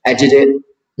ယ် adjective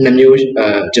နှစ်မျိုး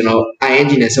ကျွန်တော်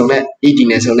ing နဲ့ဆုံးတဲ့ ed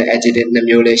နဲ့ဆုံးတဲ့ adjective နှစ်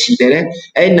မျိုးလည်းရှိတယ်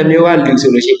အဲ့နှစ်မျိုးကလူဆို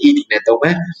လို့ရှိရင် ed နဲ့သုံးမ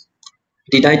ယ်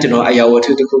ဒီတိုင်းကျွန်တော်အရာဝတ္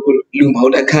ထုတစ်ခုခုလူမဟု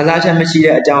တ်တဲ့ခံစားချက်မရှိ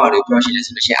တဲ့အကြောင်းအရာတွေပြောရှိနေ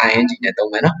ဆိုလို့ရှိရင် ing နဲ့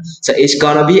သုံးမယ်နော် so it's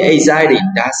gonna be exciting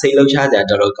ဒါစိတ်လှုပ်ရှားစရာ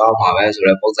တော်တော်ကောင်းပါပဲဆို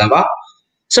တဲ့ပုံစံပါ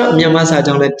ဆိုတော့မြန်မာစာ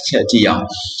ကြောင်းလည်းတစ်ချက်ကြည့်အောင်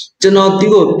ကျွန်တော်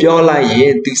သူ့ကိုပြောလိုက်ရ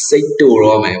င်သူစိတ်တူ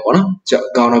တော့မယ်ပေါ့နော်ဆို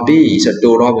တော့ gonna be ဆို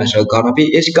တော့တူတော့မယ်ဆိုတော့ gonna be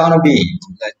it's gonna be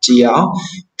ကြည့်အောင်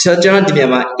ဆိုတော့ကျွန်တော်ဒီနေရာ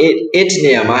မှာ it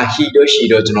နေရာမှာ he တို့ she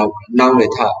တို့ကျွန်တော်နောက်လေ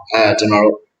ထားကျွန်တော်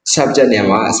တို့ subject နေရာ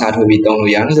မှာအစားထိုးပြီးသုံး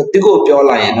လို့ရတယ်ဆိုတော့သူ့ကိုပြော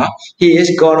လိုက်ရင်နော် he is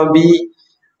going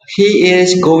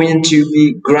to be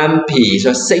grumpy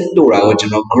ဆိုတော့စိတ်တူတာကိုကျွ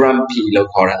န်တော် grumpy လို့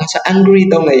ခေါ်တာဆိုတော့ angry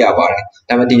သုံးလိုက်ရပါတယ်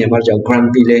ဒါပေမဲ့ဒီနေရာမှာကျွန်တော်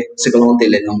grumpy လေးစကားလုံးတ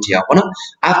ည်းလေးသုံးကြည့်အောင်ပေါ့နော်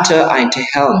after I tell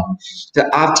him ဆိုတော့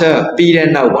after ပြီးတဲ့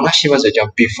နောက်ပေါ့နော်ရှင်းပါဆိုကျွန်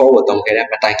တော် before ကိုသုံးခဲ့တယ်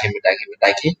မတိုင်ခင်ဆိုတော့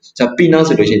ပြီးနောက်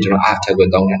ဆိုလို့ရှိရင်ကျွန်တော် after ကို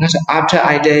သုံးတယ်နော်ဆိုတော့ after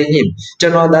I tell him ကျွ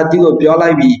န်တော်ဒါသူ့ကိုပြောလို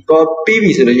က်ပြီးပြီး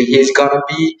ပြီဆိုလို့ရှိရင်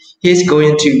he's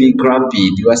going to be grumpy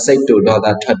သူကစိတ်တူတော့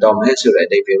တာထွက်တော့မယ်ဆိုတဲ့အ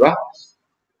ဓိပ္ပာယ်ပါ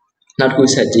နောက်တစ်ခု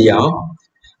ဆက်ကြည့်အောင်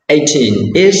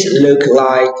18 is look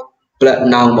like but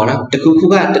noun ပေါ့နော်တခုခု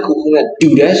ကတူ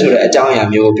တယ်ဆိုတဲ့အကြောင်းအရာ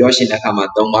မျိုးကိုပြောရှင်းတဲ့အခါမှာ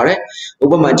သုံးပါတယ်ဥ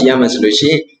ပမာကြည့်ရမယ်ဆိုလို့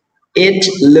ရှိရင် it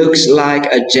looks like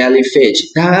a jellyfish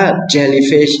ဒါက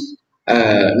jellyfish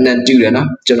နဲ့တူတယ်နော်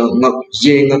ကျွန်တော်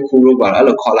ရေငခုလို့ပါအဲ့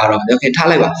လိုခေါ်လာတော့ okay ထား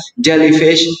လိုက်ပါ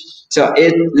jellyfish so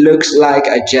it looks like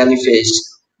a jellyfish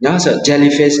နော်ဆို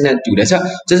jellyfish နဲ့တူတယ်ဆို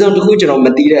တော့တစ်ခုကျွန်တော်မ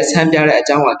သိတဲ့ဆန်းပြတဲ့အ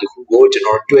ကြောင်းအရာတစ်ခုကိုကျွန်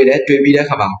တော်တွေ့ပြီးတဲ့အ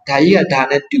ခါမှာဒါကြီးကဒါ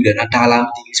နဲ့တူတယ်နော်ဒါလားမ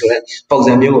သိဘူးဆိုတော့ပုံ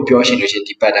စံမျိုးကိုပြောရှင်းလို့ရှိရင်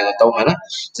ဒီ pattern ကိုသုံးမှာနော်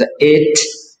ဆို it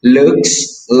looks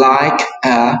like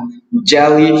a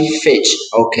jellyfish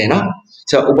okay နော်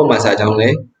ဆိုဥပမာစာကြောင်း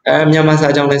လေးမြန်မာစာ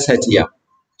ကြောင်းလေးဆက်ကြည့်အောင်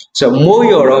ဆိုမိုး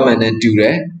ရော်တော့မှနဲ့တူတ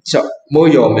ယ်ဆိုမိုး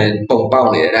ရော်မှပုံပေါက်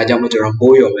နေတယ်ဒါကြောင့်မို့ကျွန်တော်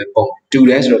မိုးရော်မှပုံတူ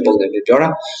တယ်ဆိုတော့ပုံစံမျိုးပြောတာ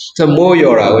ဆိုမိုး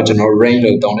ရော်တာကိုကျွန်တော် rain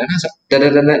လို့သုံးတယ်နော်ဆိုတက်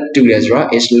တူတယ်ဆိုတော့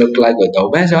it look like ကိုသုံး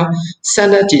မယ်ဆိုတော့စ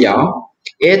မ်းကြည့်အောင်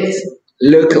it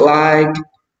look like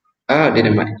ဒီ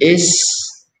နေ့မှာ is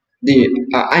ဒီ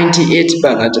int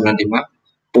ပါနော်ကျွန်တော်ဒီမှာ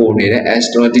ပို့နေတဲ့ s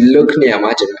ကျွန်တော်ဒီ look နေရာမှာ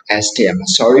ကျွန်တော် s ထည့်ရမှာ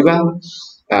sorry ပါ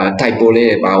typo လေး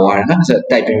ပါသွားတယ်နော်ဆို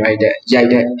typing ရိုက်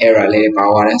တဲ့error လေးပါ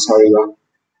သွားတယ် sorry ပါ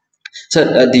so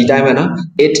the time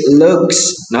it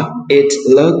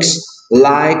looks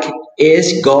like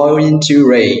it's going to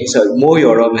rain so more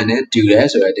your roman do that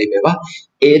so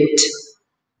it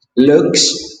looks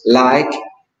like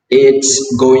it's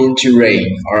going to rain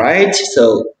all right so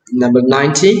number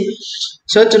 90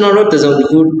 so ကျွန်တော်တို့တစုံတစ်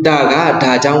ခုဒါက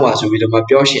ဒါကြောင့်ပါဆိုပြီးတော့မ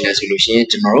ပြောရှင်တယ်ဆိုလို့ရှိရင်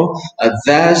ကျွန်တော်တို့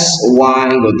that's why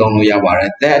ကိုသုံးလို့ရပါတ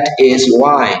ယ် that is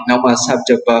why နောက်မှ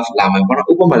subject verb လာမယ်ပေါ့နော်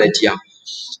ဥပမာလေးကြည့်အောင်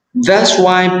That's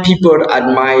why people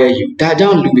admire you ဒါကြော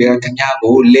င့်လူတွေကခင်ဗျား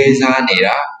ကိုလေးစားနေ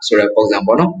တာဆိုတဲ့ပုံစံ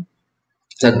ပေါ့နော်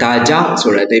So daja so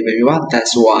that they maybe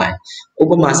that's why.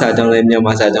 Upamasa don't let me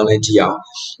masa don't let you.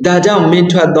 Daja mean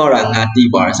to a dollar ngati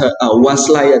bar. So what's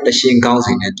like at the shin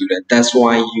counting and do that. That's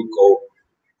why you go.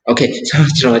 Okay,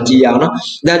 so Gia, no?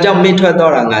 Daja mean to a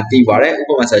dollar ngati bar.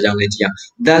 Upamasa don't let you.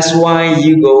 That's why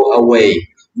you go away.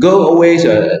 Go away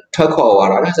so talk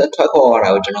over. That's a talk over.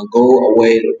 Go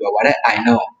away. I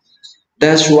know.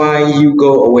 That's why you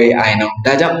go away. I know.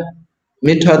 Daja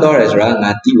mean to a dollar is right.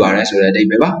 Ngati bar. So that they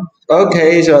maybe.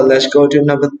 Okay, so let's go to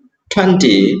number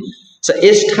 20. So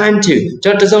it's time to. So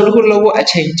the zone who low a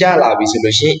change jala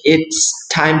solution. It's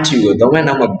time to. The one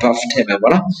I'm a buff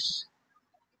table.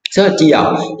 So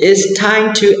yeah, it's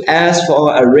time to ask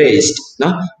for a raise.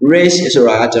 No, raise is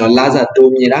right. Laza to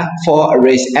me for a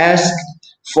raise. Ask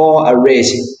for a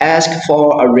raise. Ask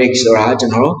for a raise. Right.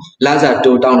 Laza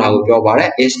to down our job.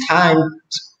 It's time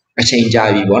a change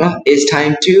jala. It's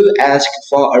time to ask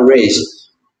for a raise.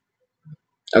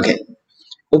 Okay.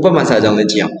 ဥပမာစာကြောင့်လည်း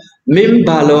ကြည့်အောင်မင်း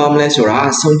ဘာလုပ်အောင်လဲဆိုတာ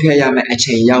ဆုံးဖြတ်ရမယ်အ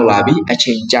ချိန်ရောက်လာပြီအ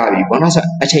ချိန်ကြာပြီပေါ့နော်ဆို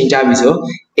အချိန်ကြာပြီဆို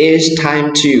is time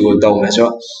to ကိုသုံးမယ်ဆို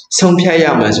တော့ဆုံးဖြတ်ရ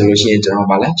မယ်ဆိုလို့ရှိရင်ကျွန်တော်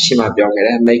ဗာလဲရှင်းမပြောခဲ့တ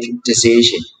ယ် make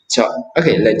decision ဆိုတော့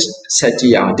okay let's ဆက်ကြ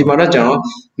ည့်အောင်ဒီမှာတော့ကျွန်တော်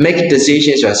make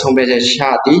decision ဆိုတာဆုံးဖြတ်ချက်ချ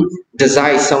သည်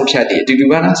decide ဆုံးဖြတ်သည်အတူတူ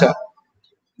ပါနော်ဆိုတော့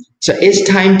so it's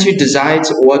time to decide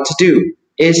what to do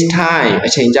it's time အ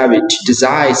ချိန်ကြာပြီ to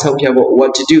decide ဆုံးဖြတ်ဖို့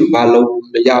what to do ဘာလုပ်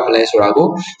ရမလဲဆိုတာကို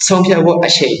ဆုံးဖြတ်ဖို့အ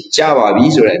ချိန်ကြာပါပြီ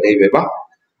ဆိုတဲ့အဓိပ္ပာယ်ပါ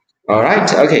alright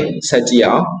okay ဆက်ကြည့်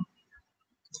အောင်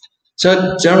so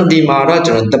ကျွန်တော်ဒီမှာတော့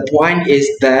ကျွန်တော် the point is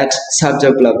that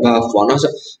subject verb ပေါ့နော်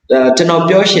ဆိုကျွန်တော်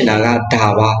ပြောရှင်တာကဒါ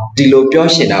ပါဒီလိုပြော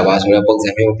ရှင်တာပါဆိုတဲ့ပုံစံ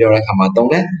မျိုးပြောတဲ့အခါမှာသုံး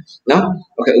တယ်နော်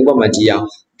okay ဥပမာကြည့်အောင်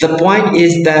the point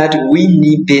is that we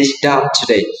need this done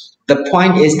today the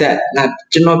point is that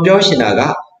ကျွန်တော်ပြောရှင်တာက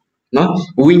နော်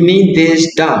we need this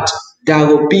done ဒါ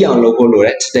ကိုပြအောင်လုပ်ဖို့လိုတ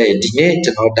ယ် today ဒီနေ့ကျွ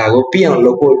န်တော်ဒါကိုပြအောင်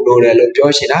လုပ်ဖို့လိုတယ်လို့ပြော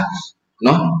ရှင်တာ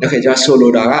နော် okay ကျွန်တော်ဆို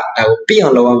လိုတာကဒါကိုပြအော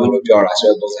င်လုပ်ရမယ်လို့ပြောတာဆို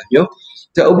တဲ့ပုံစံမျိုး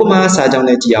ဆိုဥပမာစာကြောင်း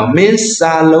နဲ့ကြည့်အောင်မင်း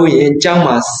စာလုံးရင်ကျောင်း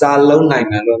မှာစာလုံးနိုင်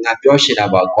မယ်လို့ငါပြောရှင်တာ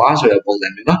ပါကွာဆိုတဲ့ပုံစံ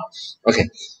မျိုးနော် okay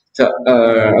so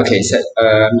okay so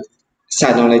စာ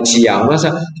ကြောင်းနဲ့ကြည့်အောင်နော် so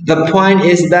the point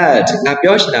is that ငါ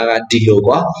ပြောရှင်တာကဒီလို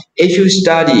ကွာ if you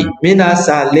study မင်းသား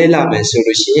စာလေ့လာမယ်ဆို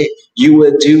လို့ရှိရင် you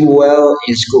will do well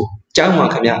in school ကျောင်းမှာ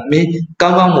ခင်ဗျမင်းကော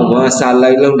င်းကောင်းမွန်မွန်စာ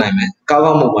လိုက်လုပ်နိုင်မယ်ကောင်း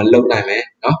ကောင်းမွန်မွန်လုပ်နိုင်မယ်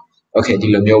နော် okay ဒီ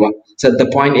လိုမျိုးပါ so the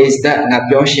point is that ငါ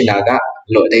ပြောရှင်တာက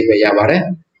လို့အဓိပ္ပာယ်ရပါတယ်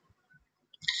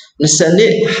စန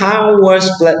စ် how was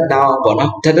split down ပေါ့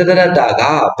နော်တတတတတာက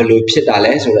ဘယ်လိုဖြစ်တာ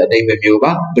လဲဆိုတဲ့အဓိပ္ပာယ်မျိုး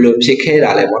ပါဘယ်လိုဖြစ်ခဲ့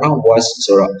တာလဲပေါ့နော် was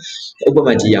ဆိုတော့ဥပ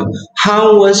မာကြည့်အောင် how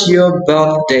was your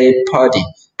birthday party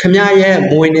ခင်ဗျားရဲ့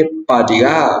မွေးနေ့ပါတီက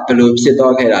ဘယ်လိုဖြစ်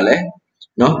သွားခဲ့တာလဲ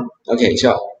နော် okay ဆို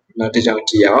တော့နောက်တစ်ကြောင်း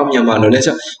ကြည့်အောင်မြန်မာလိုလဲ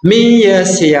ဆိုမင်းရဲ့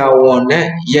ဆရာဝန်နဲ့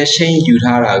ရက်ရှင်းယူ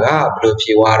ထားတာကဘယ်လိုဖြ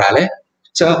စ်သွားတာလဲ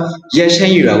ဆိုတော့ရက်ရှ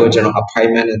င်းယူတာကိုကျွန်တော်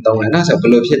appointment နဲ့သုံးတယ်နော်ဆိုတော့ဘ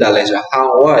ယ်လိုဖြစ်တာလဲဆိုတော့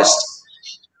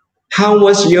how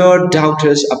was your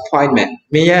doctor's appointment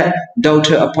မင်းရဲ့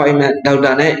doctor appointment ဒေါက်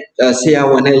တာနဲ့ဆရာ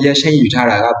ဝန်နဲ့ရက်ရှင်းယူထား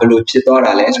တာကဘယ်လိုဖြစ်သွား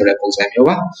တာလဲဆိုတဲ့ပုံစံမျိုး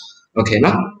ပါ okay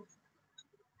နော်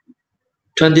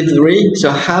 23 so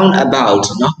how about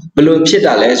နော်ဘယ်လိုဖြစ်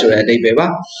တာလဲဆိုတဲ့အဓိပ္ပာယ်ပါ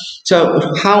so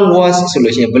how was ဆို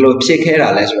လို့ရှိရင်ဘယ်လိုဖြစ်ခဲ့တာ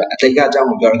လဲဆိုတာအတိတ်ကအကြောင်း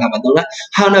ကိုပြောတဲ့အခါမှာသုံးတာ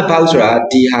how about ဆိုတာ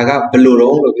ဒီဟာကဘယ်လို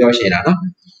တော့လို့ပြောရှင်တာနော်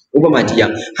ဥပမာကြည့်ရအော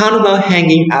င် how about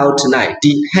hanging out tonight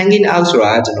ဒီ hanging out ဆို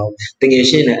တာကျွန်တော်တကယ်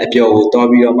ရှင်းတဲ့အပျော်ကိုတော်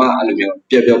ပြီးတော့မှအဲ့လိုမျိုး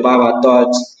ပျော်ပျော်ပါပါတော့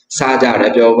စားကြတ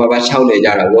ယ်ပျော်ပါပါခြောက်လေကြ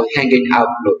တာကို hanging out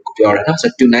လို့ပြောတယ်နော်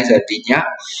ဆို tonight ဆိုဒီည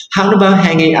how about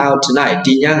hanging out tonight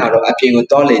ဒီညကတော့အပြင်ကို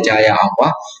တော်လေကြရအောင်ကွာ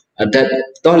that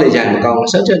တော့လေကြရင်မကောင်း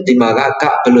ဘူးဆိုတော့ဒီမှာက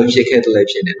ဘယ်လိုဖြစ်ခဲ့တယ်လဲ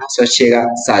ဖြစ်နေနော်ဆိုတော့ရှေ့က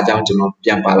စာကြောင်းကျွန်တော်ပြ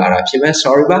န်ပါလာတာဖြစ်မယ်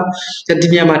sorry ပါဒီ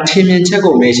ညမှာထင်မြင်ချက်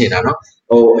ကိုမေးချင်တာနော်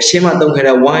ဟိုအရှင်းမသုံးခဲ့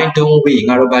တဲ့ why don't we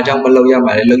ငါတို့ဘာကြောင့်မလုပ်ရ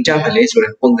မှာလဲလုပ်ကြမလဲဆို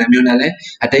တဲ့ပုံစံမျိုးနဲ့လည်း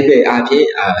အတိတ်ပဲအဖြစ်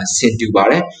ဆင်တူပါ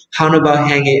တယ် how about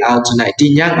hanging out tonight ဒီ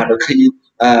ညငါတို့ခရီး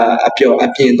အ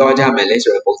ပြင်သွားကြမယ်လဲ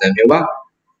ဆိုတဲ့ပုံစံမျိုးပါ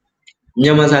မြ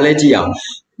န်မာစာလေးကြည့်အောင်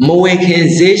မဝေခင်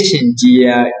ဈေးရှင်ကြီး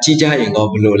ကြရင်တော့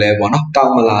ဘယ်လိုလဲပေါ့နော်ကော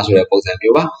င်းမလားဆိုတဲ့ပုံစံ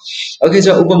မျိုးပါ okay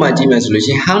ဆိုဥပမာကြည့်မယ်ဆိုလို့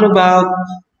ရှိရင် how about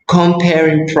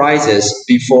comparing prices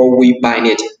before we buy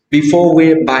it before we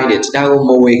buy it ဒါကို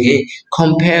မဝေခင်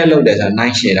compare လုပ်တယ်ဆိုတာနို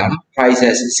င်ရှင်းတာနော်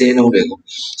prices ဈေးနှုန်းတွေကို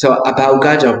ဆိုတော့ about က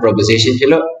ကျွန်တော် proposition ဖြ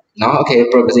စ်လို့နော် okay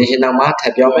proposition နောက်မှာထ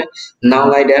ပ်ပြောမယ် noun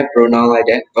လိုက်တယ် pronoun လိုက်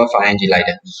တယ် verb ing လိုက်တ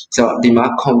ယ်ဆိုတော့ဒီမှာ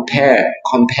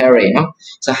comparing နော်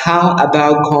so how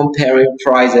about comparing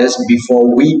prices before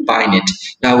we buy it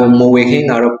ဒါကိုမဝေခင်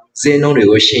ကတော့ဈေးနှုန်းတွေ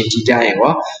ကိုရှင်းကြည့်ကြရင်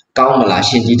ကောင်းမလား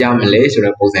ရှင်းကြည့်ကြမလဲဆို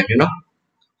တဲ့ပုံစံမျိုးနော်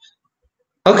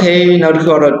Okay, now to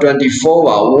go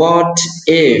 24. What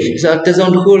if? So, there's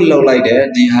on who low like that.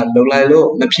 The had low like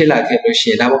low, me pay like hello.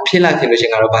 Now, pay like hello.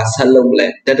 Out of a salon,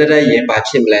 that yen by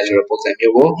him leisure of them.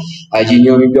 You go, you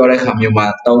know, you are a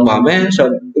hamuma, don't man.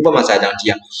 So, Ubama.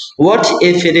 What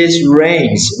if it is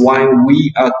rains while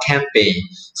we are camping?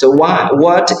 So,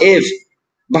 what if?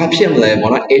 By him,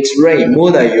 it's rain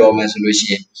more than your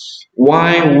solution.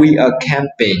 While we are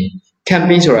camping.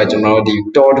 Camping ဆိုတာကျွန်တော်ဒီ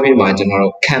တောတွင်းမှာကျွန်တော်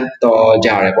တို့ camp တော့ကြ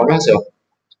ရတယ်ပေါ့နော်ဆိုတော့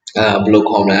ဘယ်လို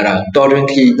ခေါ်မလဲအဲ့ဒါတောတွင်း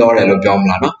ခီးတော့တယ်လို့ပြောမ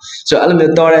လားနော်ဆိုတော့အဲ့လို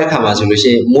မျိုးတောတဲ့အခါမှာဆိုလို့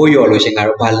ရှိရင်မိုးရွာလို့ရှိရင်ငါ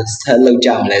တို့ဘာဆက်လုပ်ကြ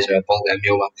မလဲဆိုတဲ့ပုံစံ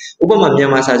မျိုးပါဥပမာမြ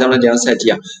န်မာစာကြောင်းနဲ့တရားဆက်ကြ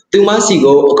ည့်အောင်သူမစီ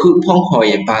ကိုအခုဖုန်းခေါ်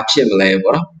ရင်ဘာဖြစ်မလဲ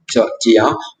ပေါ့နော်ဆိုတော့ကြည့်အော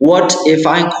င် what if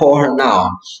I call her now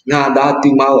ငါသားသူ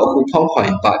မကိုအခုဖုန်းခေါ်ရ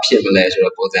င်ဘာဖြစ်မလဲဆို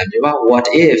တဲ့ပုံစံမျိုးပါ what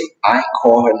if I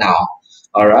call her now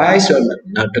alright ဆိုတော့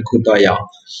နောက်တစ်ခုတော့ရအောင်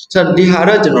ဆိုတော့ဒီဟာ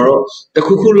တော့ကျွန်တော်တို့တစ်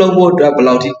ခုခုလုပ်ဖို့အတွက်ဘယ်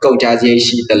လောက်ထိကုန်ကြစရိတ်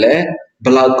ရှိတယ်လဲဘ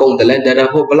ယ်လောက်ကုန်တယ်လဲဒါ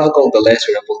တော့ဘယ်လောက်ကုန်တယ်လဲ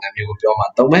ဆိုတဲ့ပုံစံမျိုးကိုပြောမှာ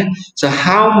သုံးမယ် so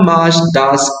how much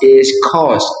does it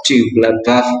cost to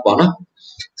buff ပေါ့နော်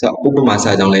ဆိုတော့ဥပမာ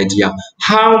စာကြောင်းလေးကြည့်အောင်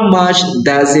how much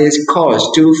does it cost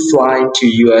to fly to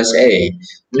USA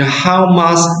how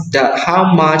much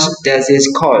does it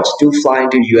cost to fly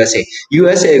to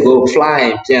USA ကို fly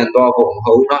ပြန်တော့ဖို့မ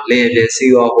ဟုတ်တော့လေလေ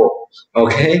စီးတော့ဖို့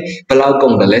okay ဘယ်လောက်ကု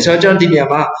န်တယ်လဲဆိုတော့ကျွန်တော်ဒီနေရာ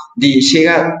မှာဒီရှေ့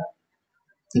က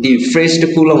ဒီ phrase တ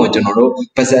စ်ခုလုံးကိုကျွန်တော်တို့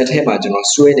ပါဇက်ထဲမှာကျွန်တော်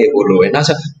ဆွဲနေဖို့လိုတယ်နောက်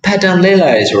ဆို pattern လဲလာ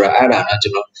ရဆိုတာအဲ့ဒါနဲ့ကျွ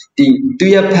န်တော်ဒီသူ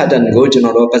ရဲ့ pattern ကိုကျွန်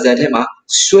တော်တို့ပါဇက်ထဲမှာ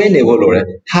ဆွဲနေဖို့လိုတယ်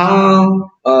how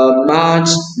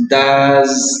much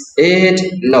does it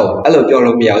no အဲ့လိုပြော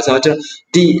လို့မရဘူးဆိုတော့ကျွန်တော်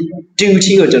ဒီ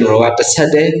duty ကိုကျွန်တော်တို့ကတစ်ဆက်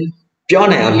တည်းပြော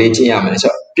နိုင်အောင်လေ့ကျင့်ရမယ်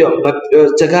ဆိုတော့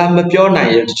စကားမပြောနိုင်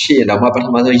ရရှိရင်တော့ပထ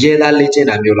မဆုံးရေးသားလေ့ကျင့်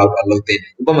တာမျိုးလောက်တော့လုပ်သင့်တယ်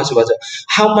ဥပမာဆိုပါစို့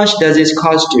how much does it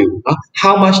cost you နော်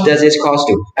how much does it cost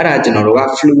you အဲ့ဒါကျွန်တော်တို့က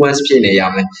fluence ဖြစ်နေရ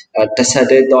မယ်တစ်ဆက်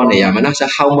တည်းတော့နေရမယ်နော်ဆို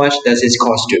how much does it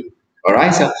cost you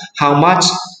alright so how much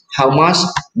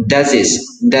does it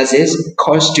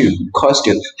cost you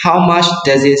how much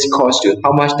does it cost you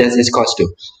how much does it cost you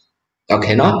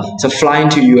okay နော် so flying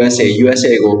to USA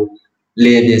ကို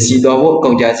လေယာဉ်စီးတော့ဖို့ကု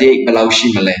န်ကြစရိတ်ဘယ်လောက်ရှိ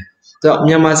မလဲဆိုတော့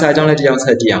မြန်မာစာကြောင်းလည်းတစ်ယောက်ဆ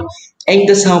က်ကြည့်အောင်အိမ်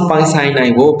တစ်ဆောင်ပိုင်ဆိုင်နို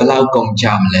င်ဖို့ဘယ်လောက်ကုန်ကြ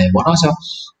မလဲပေါ့နော်ဆိုတော့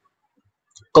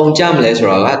ကုန်ကြမလဲဆို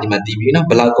တော့ကဒီမှာတည်ပြီးနော်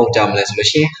ဘယ်လောက်ကုန်ကြမလဲဆိုလို့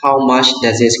ရှိရင် how much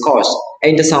does it cost အိ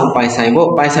မ်တစ်ဆောင်ပိုင်ဆိုင်ဖို့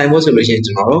ဆိုလို့ရှိရင်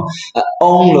ကျွန်တော်တို့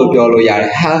own လို့ပြောလို့ရတ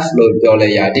ယ် have လို့ပြော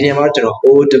လို့ရတယ်ဒီနေရာမှာကျွန်တော်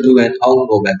own own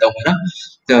ကိုပဲသုံးမယ်နော်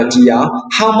ဆိုတော့ကြည့်အောင်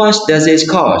how much does it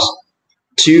cost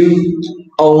to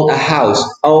own a house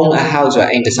ဆိုတာ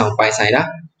အိမ်တစ်ဆောင်ပိုင်ဆိုင်တာ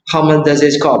how much does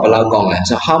it cost ဘယ်လောက်ကုန်လဲ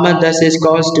so how much does it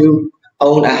cost to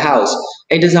own a house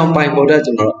အိမ်တစ်ဆောင်ပိုင်ဖို့အတွက်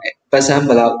ကျွန်တော်တို့ပတ်စံဘ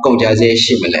ယ်လောက်ကုန်ကြစရိတ်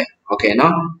ရှိမလဲ okay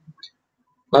နော်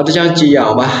နောက်တစ်ချောင်းကြည့်ရအော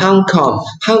င်ပါ how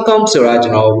come ဆိုတာကျွ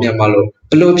န်တော်မြန်မာလို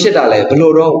ဘလို့ဖြစ်တာလဲဘ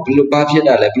လို့ဘာဖြစ်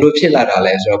တာလဲဘလို့ဖြစ်လာတာ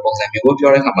လဲဆိုတော့ပုံစံမျိုးကို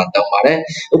ပြောတဲ့အခါမှာတောင်းပါတယ်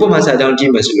ဥပမာစာကြောင်းကြ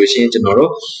ည့်မယ်ဆိုလို့ရှိရင်ကျွန်တော်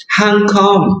တို့ how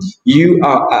come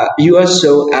you are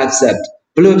so upset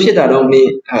ဘလို့ဖြစ်တာတော့မ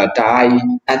င်းတအားကြီး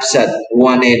upset ဝ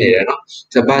မ်းနေတယ်နော်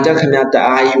ဆိုတော့ဘာကြောင့်ခင်ဗျာတ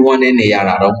အားကြီးဝမ်းနေရ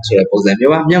တာတော့ဆိုတဲ့ပုံစံ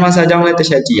မျိုးပါမြန်မာစာကြောင်းလည်းတစ်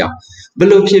ချက်ကြည့်အောင်ဘ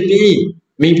လို့ဖြစ်ပြီး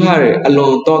မိဖတွေအလွ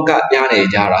န်တော့ကပြားနေ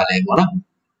ကြတာလဲပေါ့နော်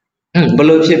ဘ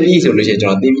လို့ဖြစ်ပြီးဆိုလို့ရှိရင်ကျွ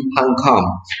န်တော်သိပြီး how come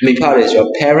မိဖတွေဆိုတော့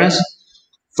parents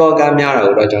for ကများတာ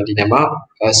ကိုတော့ကျွန်တော်ဒီနေ့မှာ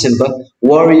simple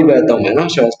worry ပဲသုံးမယ်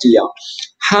နော်ဆိုတော့ကြည့်အောင်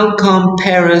how come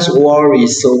parents worry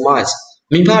so much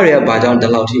မိဖတွေကဘာကြောင့်ဒီ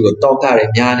လောက်ထိကိုတောကတွေ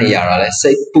များနေရတာလဲစိ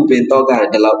တ်ပူပင်တောကတွေ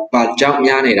ဒီလောက်ဘာကြောင့်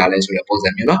များနေတာလဲဆိုတဲ့ပုံစံ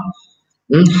မျိုးနော်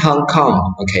how come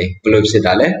okay ဘလို့ဖြစ်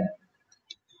တာလဲ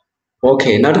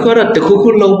okay နောက်တစ်ခုတော့တစ်ခုခု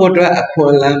လုံးဖို့အတွက်အခွ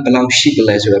င့်အလမ်းဘယ်လောက်ရှိကြ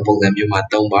လဲဆိုတဲ့ပုံစံမျိုးမှာ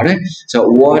သုံးပါတယ် so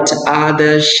what are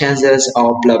the chances of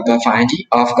verb ing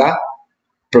of က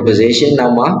preposition နော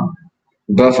က်မှာ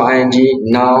verb ing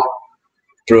now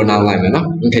pronoun လိုက်မယ်နော်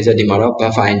okay ဆိုဒီမှာတော့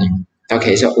verb ing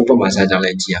okay ဆိုဥပမာစာကြောင်း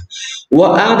လေးကြည့်အောင်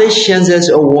what are the chances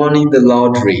of winning the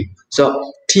lottery so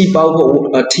ထိပေါက်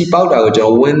တာကိုကျွန်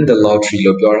တော် win the lottery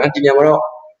လို့ပြောတာဒီညမှာတော့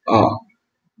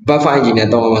verb ing နဲ့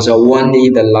တော့မှာဆို winning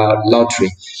the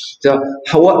lottery so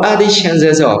what are the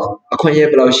chances of အခွင့်အရေး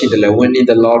ဘယ်လောက်ရှိတယ်လဲ winning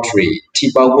the lottery ထိ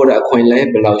ပေါက်ဖို့တဲ့အခွင့်အရေး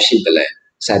ဘယ်လောက်ရှိတယ်လဲ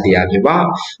စသည်အဖြစ်ပါ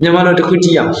မြန်မာလိုတစ်ခုကြ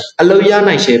ည့်အောင်အလုပ်ရ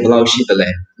နိုင်ရှယ်ဘယ်လောက်ရှိတယ်လဲ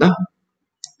နော်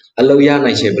အလုပ်ရ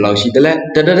နိုင်ရှယ်ဘယ်လောက်ရှိတယ်လဲ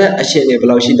အရှင်းနေဘယ်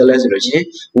လောက်ရှိတယ်လဲဆိုလို့ရှိရင်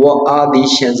what are the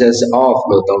chances of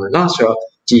လို့သုံးတယ်နော်ဆိုတော့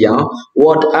ကြည့်အောင်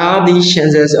what are the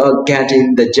chances of getting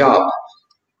the job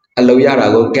အလုပ်ရတာ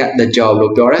ကို get the job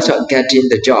လို့ပြောရဲဆိုတော့ getting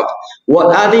the job what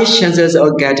are the chances of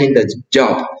getting the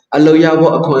job အလုပ်ရ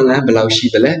ဖို့အခွင့်အလမ်းဘယ်လောက်ရှိ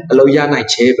တယ်လဲအလုပ်ရနိုင်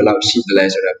ခြေဘယ်လောက်ရှိတယ်လဲ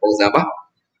ဆိုတဲ့ပုံစံပါ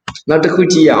နောက်တစ်ခု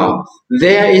ကြည့်အောင်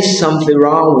there is something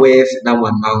wrong with နောက်မှ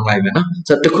မောင်းလိုက်မယ်နော်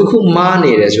ဆိုတော့တစ်ခုခုမှား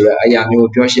နေတယ်ဆိုတော့အရာမျိုး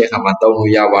ပြောရှင်းအခါမှာသုံး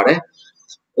လို့ရပါတယ်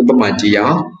ဥပမာကြည့်အော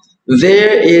င်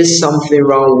There is something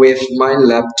wrong with my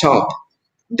laptop.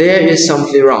 There is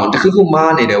something wrong တခုခု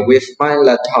မှားနေတယ် with my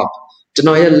laptop ကျွန်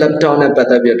တော်ရဲ့ laptop နဲ့ပတ်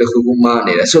သက်ပြီးတခုခုမှား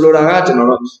နေတယ်ဆိုလိုတာကကျွန်တော်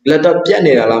တို့ laptop ပြတ်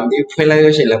နေတာလားမသိဘူးဖွင့်လိုက်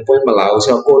လို့ရှိရင်လည်းပွင့်မလာဘူး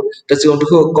ဆိုတော့ကိုတစုံတစ်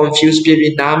ခု confuse ဖြစ်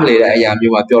ပြီးနားမလည်တဲ့အရာ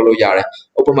မျိုးမှာပြောလို့ရတယ်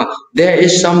ဥပမာ there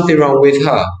is something wrong with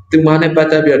her သူမနဲ့ပတ်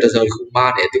သက်ပြီးတစုံတစ်ခု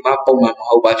မှားနေတယ်သူမပုံမှန်မ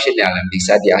ဟုတ်ပါဖြစ်နေတယ်မသိစ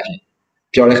တရားဖြစ်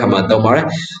ပြောတဲ့ခါမှာသုံးပါတယ်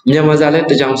မြန်မာစာလည်း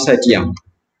တစ်ကြောင်ဆက်ကြည့်အောင်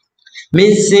မ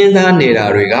င်းစဉ်းစားနေတာ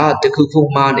တွေကတခုခု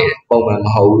မှားနေတယ်ပုံမှန်မ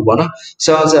ဟုတ်ဘူးပေါ့နော်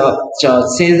ဆိုတော့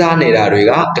စဉ်းစားနေတာတွေ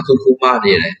ကတခုခုမှား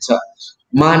နေတယ်ဆိုတော့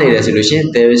မှားနေတယ်ဆိုလို့ရှိရင်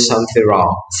there is something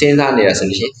wrong စဉ်းစားနေတာဆို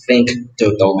လို့ရှိရင် think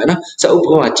တို့သုံးမယ်နော်ဆိုတော့ဥ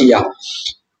ပမာကြည့်အောင်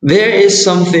there is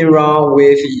something wrong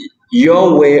with your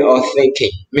way of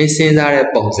thinking မင်းစဉ်းစားတဲ့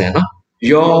ပုံစံနော်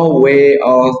your way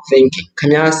of thinking ခင်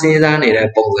ဗျားစဉ်းစားနေတဲ့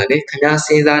ပုံစံတွေခင်ဗျားစ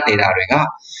ဉ်းစားနေတာတွေက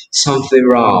something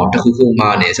wrong တခုခု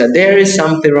မှားနေ so there is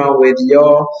something wrong with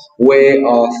your way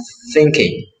of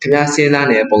thinking ခင်ဗျားစဉ်းစား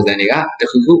နေတဲ့ပုံစံတွေကတ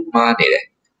ခုခုမှားနေတယ်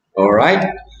alright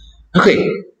okay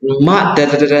မတ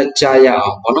ကြာရအော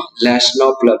င်ပေါ့နော် let's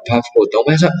not blood puff ကိုတော့မ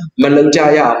ယ်ဆိုမလုံးကြ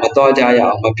ရအောင်မတော်ကြရအော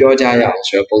င်မပြောကြရအောင်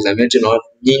ဆိုတဲ့ပုံစံမျိုးကျွန်တော်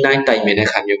ညီနိုင်တိုင်မြင်တဲ့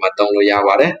ခါမျိုးမှာသုံးလို့ရ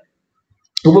ပါတယ်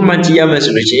ဥပမာကြည့်ရမယ်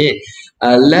ဆိုလို့ရှိရင်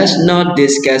let's not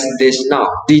discuss this now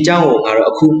ဒီကြောင့်ငါတို့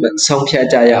အခုဆုံးဖြတ်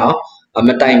ကြရအောင်မ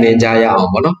တိုင်ပင်ကြရအော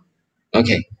င်ပေါ့နော်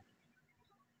okay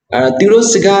သူတို့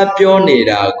စကားပြောနေ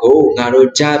တာကိုငါတို့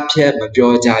ကြားဖြတ်မ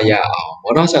ပြောကြရအောင်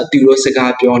ပေါ့နော်ဆိုတော့သူတို့စ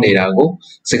ကားပြောနေတာကို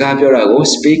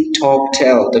speak talk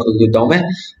tell တခုခုတောင်းမယ်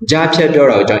ကြားဖြတ်ပြော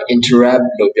တာကိုကျွန်တော် interrupt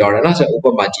လို့ပြောတယ်နော်ဆိုတော့ဥ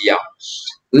ပမာကြည့်အောင်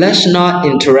let's not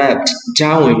interrupt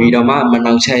ကြားဝင်ပြီးတော့မှမ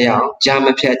နှောက်ချက်ရအောင်ကြားမ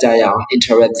ဖြတ်ကြရအောင်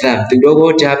interrupt them သူတို့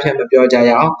ကိုကြားဖြတ်မပြောကြ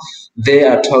ရအောင် they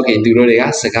are talking သူတို့တွေက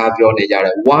စကားပြောနေကြတ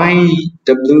ယ် why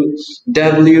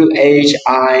w h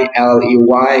i l e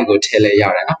y ကိုထည့်လိုက်ရ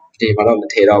တယ်နော်ဒီမှာတော့မ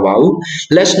ထည့်တော့ပါဘူး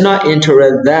let's not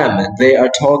interrupt them they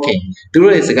are talking သူ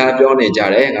တို့တွေစကားပြောနေကြ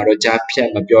တယ်ငါတို့ကြားဖြတ်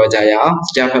မပြောကြရအောင်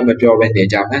ကြားဖြတ်မပြောဘဲနေ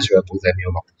ကြမယ်ဆိုတဲ့ပုံစံ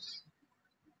မျိုးပေါ့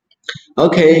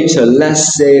okay so let's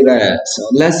say that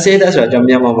ဆိုတော့ကျွန်တော်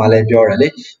မြန်မာမှာလည်းပြောတယ်လေ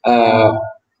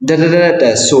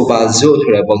ဆိုပါစို့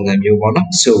ဆိုတဲ့ပုံစံမျိုးပေါ့နော်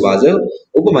ဆိုပါစို့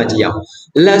ဥပမာကြည့်အောင်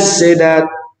let's say that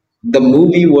the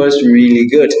movie was really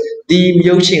good ဒီ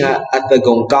ရုပ်ရှင်ကအသ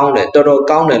ကုန်ကောင်းတယ်တော်တော်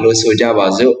ကောင်းတယ်လို့ဆိုကြပါ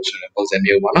စို့ဆိုတဲ့ပုံစံ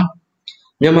မျိုးပေါ့နော်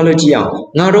မြန်မာလိုကြည့်အောင်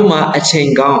ငါတို့မှာအချိန်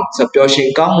ကောင်းဆိုပျော်ရွှင်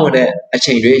ကောင်းမွန်တဲ့အ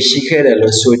ချိန်တွေရှိခဲ့တယ်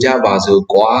လို့ဆိုကြပါစို့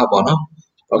ကွာပေါ့နော်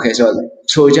okay so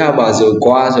ဆိုကြပါစို့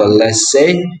ကွာဆို let's say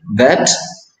that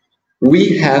we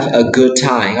have a good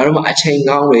time ငါတို့မှာအချိန်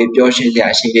ကောင်းတွေပျော်ရွှင်စရာ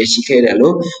အချိန်တွေရှိခဲ့တယ်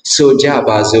လို့ဆိုကြ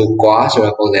ပါစို့ကွာဆို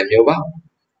တဲ့ပုံစံမျိုးပါ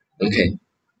okay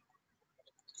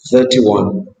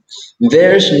 31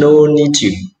 there's no need to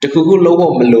တခုခုလုံးဝ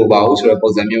မလိုပါဘူးဆိုတဲ့ပုံ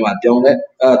စံမျိုးမှာပြောင်းလဲ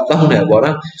တောင်းတယ်ပေါ့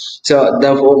နော်ဆိုတော့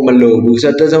therefore မလိုဘူး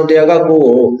ဆိုတော့တစုံတရာကကို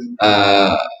ယ့်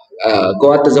ကို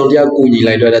ကိုကတစုံတရာကူညီ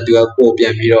လိုက်တော့သူကကိုပြ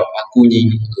န်ပြီးတော့ကူညီ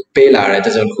ပေးလာတယ်တ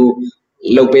စုံတစ်ခု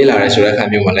လုပ်ပေးလာတယ်ဆိုတဲ့အခါ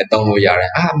မျိုးမှာလည်းတောင်းလို့ရတ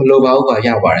ယ်မလိုပါဘူးကွာရ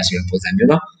ပါတယ်ဆိုတဲ့ပုံစံမျိုး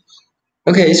နော်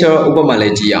okay so ဥပမာ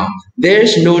လေးကြည့်အောင်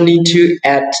there's no need to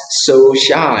act so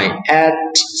shy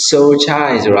ဆို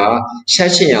တာရှ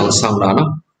က်ချင်အောင်ဆောင်တာ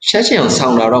နော်ရှက်ချင်အောင်ဆော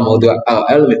င်တာတော့မဟုတ်သူက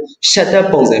အဲ့လိုမျိုးရှက်တဲ့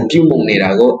ပုံစံပြုမှုနေတာ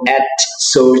ကို act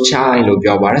so shy လို့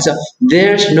ပြောပါတယ်ဆို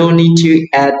there's no need to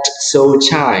act so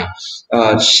shy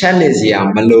ရှက်နေစရာ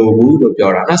မလိုဘူးလို့ပြော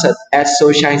တာနော်ဆို act so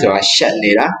shy ဆိုတာရှက်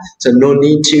နေတာဆို no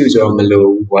need to ဆိုတော့မလို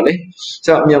ဘူးပေါ့လေ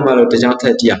ဆိုတော့မြန်မာလိုတကြောင်ထ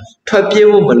က်ကြည့်အောင်ထွက်ပြေး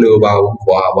ဖို့မလိုပါဘူး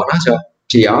ကွာပေါ့နော်ဆိုတော့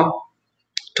ကြည့်အောင်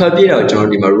ထွက်ပြေးတော့ကျွန်တော်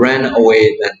ဒီမှာ run away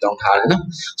နဲ့တောင်းထားတယ်နော်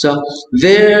ဆိုတော့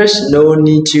there's no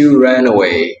need to run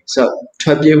away ဆိုတော့ထွ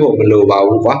က်ပြေးဖို့မလိုပါ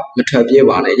ဘူးကွာမထွက်ပြေး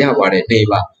ပါနဲ့ရပါတယ်နေ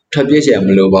ပါထွက်ပြေးစရာမ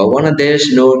လိုပါဘူးနော် there's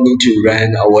no need to run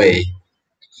away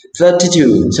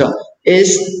 32 so it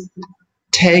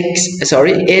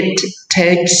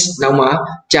takes နောက်မှာ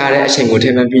ကြာတဲ့အချိန်ကိုထ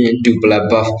ည့်မှပြီးရင် to plus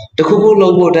buff တခုခု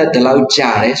လုံးဖို့တဲ့ဒီလောက်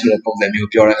ကြာတယ်ဆိုတဲ့ပုံစံ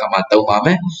မျိုးပြောတဲ့အခါမှာသုံးပါမ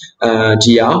ယ်ကြ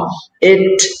ည့်အောင် it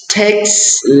takes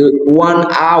 1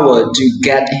 hour to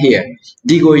get here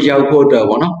ဒီကိုရောက်ဖို့တော့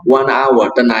ဗောနော်1 hour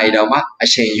တနာရီတောင်မှအ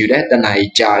ချိန်ယူတယ်တနာရီ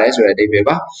ကြာတယ်ဆိုတဲ့အဓိပ္ပာယ်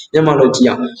ပါမြန်မာလိုကြည့်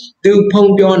အောင်သူ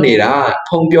ဖုံးပြော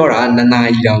တာ2 နာ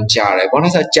ရီတောင်ကြာတယ်ဗော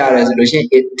နော်ဆိုကြာတယ်ဆိုလို့ရှိရင်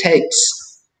it takes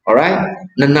alright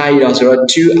 2 နာရီတောင်ဆိုတော့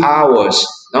2 hours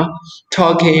နော်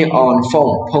talking on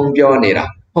phone ဖုံးပြောနေတာ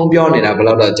ဘယ်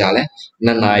လောက်တော့ကြာလဲ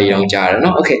2 နာရီတောင်ကြာတယ်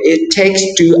နော် okay it takes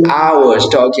 2 hours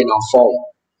talking on phone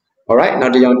alright နော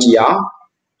က်တစ်ယောက်ကြည့်အောင်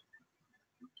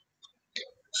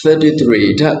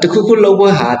33တခုခုလုံးဝ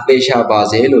ဟာသေချာပါ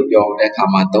စေလို့ပြောတဲ့အခါ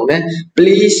မှာသုံးတယ်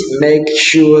please make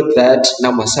sure that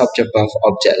နောက်မှာ subject verb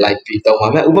object လိုက်ပြီးသုံးပါ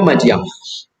မယ်ဥပမာကြည့်အောင်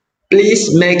please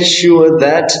make sure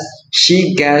that she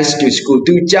gets to school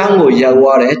သူကျောင်းကိုရောက်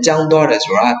သွားတယ်ကျောင်းသွားတယ်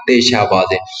ဆိုတာသေချာပါ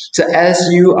စေ so S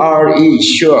U R E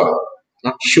sure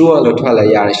နော် sure လို့ထွက်လဲ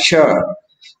ရတယ် sure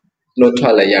လို့ထွ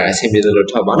က်လဲရတယ်အဆင်ပြေတယ်လို့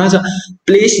ထွက်ပါနော်ဆို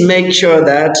please make sure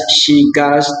that she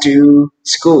goes to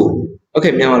school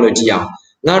okay မြန်မာလိုကြည့်အောင်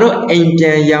ငါတို့အိမ်ပြ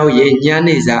န်ရောက်ရင်ည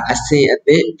နေစာအစင်အသ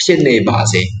စ်ဖြစ်နေပါ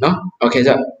စေနော် okay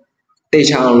ဆိုတေ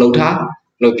ချာအောင်လုပ်ထား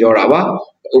လို့ပြောတာပါ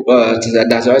ဒါဆို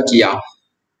တော့ကြည့်အောင်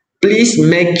please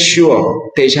make sure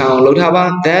တေချာအောင်လုပ်ထားပါ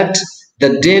that the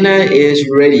dinner is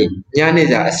ready ညနေ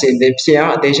စာအစင်သစ်ဖြစ်အော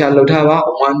င်အသေးချာလုပ်ထားပါ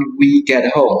when we get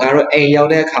home ငါတို့အိမ်ရောက်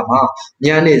တဲ့အခါမှာည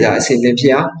နေစာအစင်သစ်ဖြ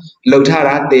စ်အောင်လုပ်ထား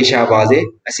တာသေချာပါစေ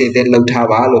အစင်သစ်လုပ်ထား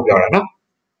ပါလို့ပြောတာနော်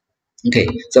okay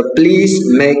so please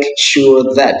make sure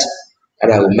that အဲ့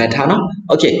ဒါကိုမှတ်ထားနော်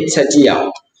okay ဆက်ကြည့်အောင်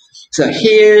so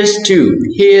here's to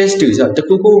ဆိုတော့တ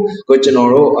ခုခုကိုကျွန်တော်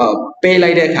တို့ပေး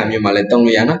လိုက်တဲ့အခါမျိုးမှာလည်းသုံး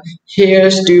လို့ရနော်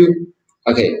here's to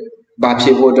okay ဘာဖြ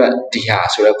စ်ဖို့အတွက်ဒီဟာ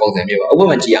ဆိုတဲ့ပုံစံမျိုးပါဥပ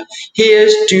မာကြည့်အောင်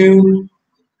here's to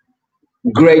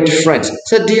great friends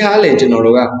စဒီဟာလေကျွန်တော်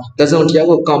တို့ကတစုံတစ်ယောက်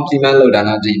ကို compliment လုပ်တာ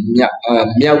နော်ဒီ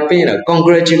မြောက်ပင်းတာ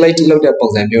congratulate လုပ်တဲ့ပုံ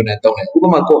စံမျိုးနဲ့သုံးတယ်ဥပ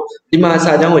မာကိုဒီမှာ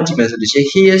စာကြောင်းကိုကြည့်မယ်ဆိုလို့ရှိရင်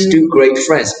here's to great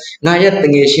friends ငါရဲ့တ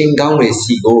ငယ်ချင်းကောင်းတွေ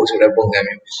စီကိုဆိုတဲ့ပုံစံ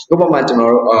မျိုးဥပမာကျွန်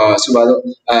တော်တို့ဆိုပါစို့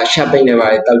champagne တွေပါ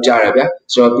တောက်ကြရဗျာ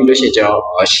ဆိုတော့ပြီးလို့ရှိရင်ကျွန်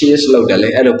တော် cheers လုပ်တယ်လေ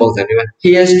အဲ့လိုပုံစံမျိုးပဲ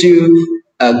here's to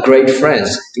great friends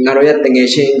ငါတို့ရဲ့တငယ်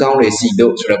ချင်းကောင်းတွေစီ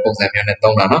တို့ဆိုတဲ့ပုံစံမျိုးနဲ့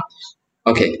သုံးတာနော်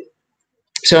okay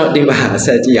so ဒီမှာဆ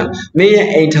က်ကြည့်အောင်မင်းရဲ့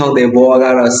အိမ်ထောင်တဲ့ဘောက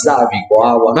တော့စပြီကွာ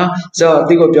ပေါ့နော်ဆိုတော့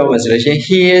ဒီကိုပြောမယ်ဆိုလို့ရှိရင်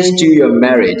here's to your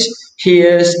marriage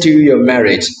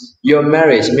your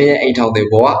marriage မင်းရဲ့အိမ်ထောင်တဲ့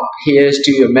ဘော here's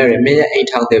to your marriage မင်းရဲ့အိမ်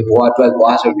ထောင်တဲ့ဘောအတွက်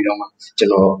ကွာဆိုပြီးတော့မှကျွန်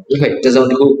တော်တစုံ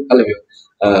တစ်ခုအဲ့လိုမျိုး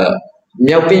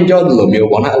မြောက်ပင်းပြောသလိုမျိုး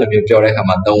ပေါ့နော်အဲ့လိုမျိုးပြောတဲ့အခါ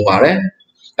မှာသုံးပါတယ်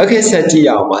Okay ဆက်ကြည့်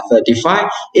အောင်ပါ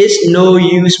35 is no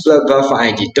use blah for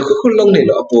id တခုခုလုံးနေ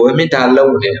လို့အပေါ်ပဲမြင်တာ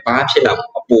လုံးနေဘာဖြစ်လာ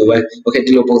အပေါ်ပဲ okay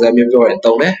ဒီလိုပုံစံမျိုးပြောရင်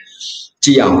တုံးတယ်ကြ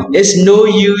ည့်အောင် is no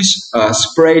use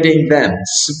spreading them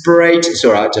spread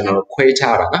ဆိုတာကျွန်တော်ခွဲ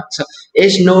ခြားတာနော် so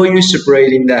is no use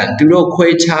spreading them သူတို့ခွဲ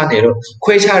ခြားနေလို့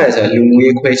ခွဲခြားတယ်ဆိုတာလူမျိုး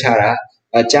ရေးခွဲခြားတာ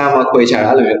ကြားမှာခွဲခြားတာ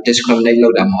အဲ့လိုမျိုး discriminate လု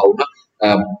ပ်တာမဟုတ်နော်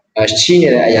ရှိနေ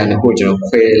တဲ့အရာတွေကိုကျွန်တော်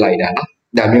ခွဲလိုက်တာနော်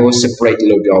ဒါမျိုး separate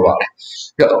လို့ပြောပါတယ်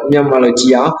မြန်မာလိုကြ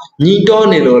ည့်အောင်ညီတော်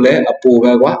နေလို့လည်းအပူ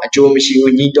ပဲကွာအကျိုးမရှိ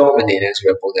ဘူးညီတော်မနေနဲ့ဆို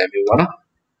တဲ့ပုံစံမျိုးပေါ့နော်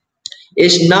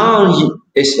is now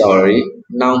is sorry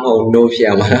now no ဖြ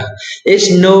စ်မှာ is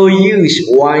no use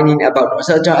whining about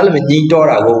ဆိုတော့အဲ့လိုညီတော်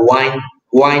တာကို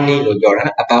whining လို့ပြောတာ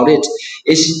about it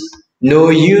is no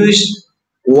use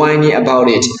whining about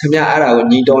it ခင်ဗျာအဲ့ဒါကို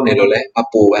ညီတော်နေလို့လည်းအ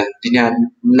ပူပဲဒီညာ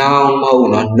now မဟုတ်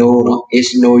နော် no နော် is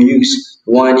no use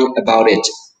whining about it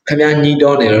ခင်ဗျာညီ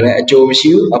တော်နေလို့လည်းအကျိုးမရှိ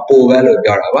ဘူးအပူပဲလို့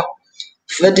ပြောတာပါ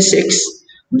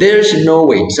36 there's no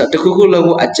way ဆိုတော့တခုခုလုံး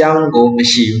ကိုအကြောင်းကိုမ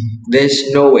ရှိဘူး there's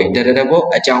no way တဘော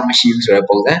အကြောင်းမရှိဘူးဆိုတဲ့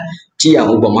ပုံစံကြည့်အော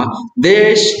င်ဥပမာ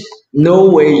there's no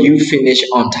way you finish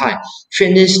on time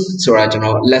finish ဆိုတာကျွန်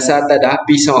တော်လက်စားတက်တာ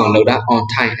ပြီးဆုံးအောင်လုပ်တာ on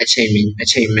time အချိန်မှ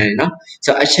န်နော်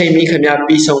ဆိုတော့အချိန်မှခင်ဗျာ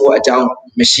ပြီးဆုံးဖို့အကြောင်း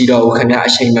မရှိတော့ဘူးခင်ဗျာ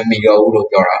အချိန်မမီတော့ဘူးလို့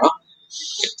ပြောတာနော်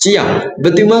ကြည့်အောင်ဘ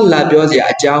ယ်သူမှလာပြောစရာ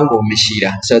အကြောင်းကိုမရှိ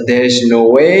တာ so there's no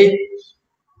way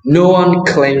no one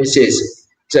claims it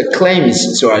so claims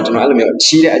ဆိုတာကျွန်တော်အဲ့လိုမျိုး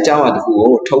ရှိတဲ့အကြောင်းအရာတစ်ခု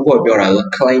ကိုထုတ်ဖော်ပြောတာကို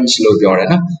claims လို့ပြောတယ်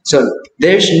နော် so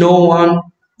there's no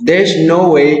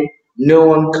way no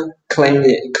one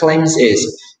claims it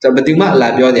so ဘယ်သူမှလာ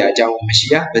ပြောစရာအကြောင်းမရှိ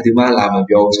တာဘယ်သူမှလာမ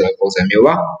ပြောဘူးဆိုတဲ့ပုံစံမျိုး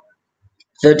ပါ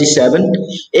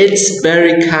37 it's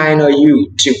very kind of you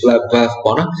to blah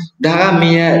ပေါ့နော်ဒါကမ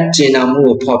င်းရဲ့ကျင်နာမှု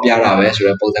ကိုဖော်ပြတာပဲဆို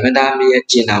တဲ့ပုံစံမျိုးဒါမင်းရဲ့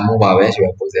ကျင်နာမှုပါပဲဆို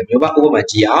တဲ့ပုံစံမျိုးပါဥပမာ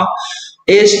ကြည့်အောင်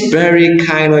it's very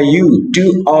kind of you to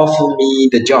offer me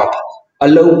the job အ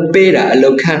လုပ်ပေးတာအလု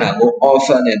ပ်ခန့်တာကို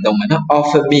offer နဲ့သုံးမယ်နော်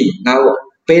offer me ငါ့ကို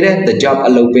ပေးတဲ့ the job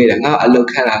အလုပ်ပေးတာငါ့အလုပ်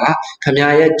ခန့်တာကခင်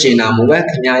ဗျားရဲ့ကျင်နာမှုပဲ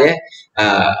ခင်ဗျားရဲ့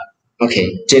okay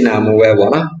ကျင်နာမှုပဲ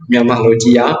ပေါ့နော်မြန်မာလိုကြ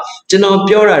ည့်အောင်ကျွန်တော်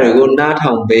ပြောတာတွေကိုနား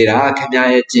ထောင်ပေးတာခင်ဗျား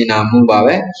ရဲ့ကျင်နာမှုပါ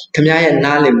ပဲခင်ဗျားရဲ့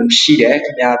နားလည်မှုရှိတယ်ခ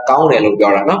င်ဗျားကောင်းတယ်လို့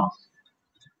ပြောတာနော်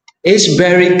It's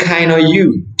very kind of you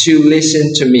to listen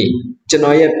to me ကျွန်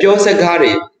တော်ရဲ့ပြောစကား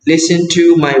တွေ listen to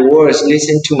my words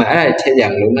listen to my အဲ့ဒါထည့်ကြ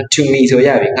မလို့နော် to me ဆိုရ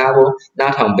ပြီငါ့ကို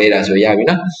နားထောင်ပေးတာဆိုရပြီ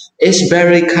နော် It's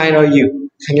very kind of you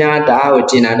ခင်ဗျားဒါကို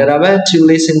ကျင်နာတာပဲ to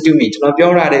listen to me ကျွန်တော်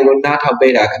ပြောတာတွေကိုနားထောင်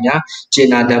ပေးတာခင်ဗျားကျင်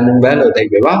နာတတ်မှုပဲလို့သိ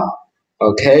ပြီပါ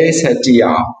Okay, set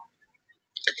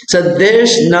so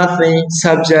there's nothing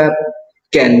subject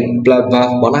can blah blah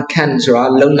ဘာလို့ can ဆိုတာ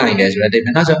လုံးနိုင်တယ်ဆိုတဲ့အဓိပ္ပာ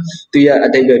ယ်နော်ဆိုသူရအ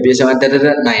ဓိပ္ပာယ်ပြေဆုံးတ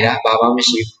နိုင်တာဘာမှမ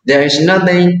ရှိဘူး there's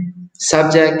nothing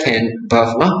subject can blah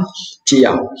နော်ကြည့်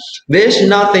အောင် there's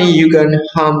nothing you can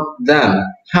harm them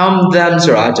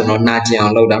ဆိုတာကျွန်တော်နာကျင်အော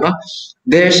င်လုပ်တာနော်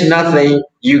there's nothing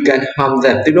you can harm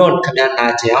them သူတို့ခင်ဗျားနာ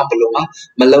ကျင်အောင်ဘယ်လိုမှ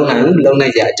မလုပ်နိုင်ဘူးလုံးနို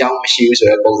င်ကြအကြောင်းမရှိဘူးဆို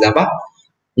တဲ့ပုံစံပါ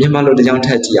မြန်မာလိုတစ်ကြောင်းထ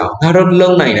ပ်ကြည့်အောင်ငါတို့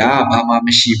လုံးနိုင်တာဘာမှမ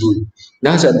ရှိဘူး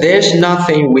နောက်ဆို there's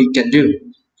nothing we can do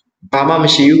Bama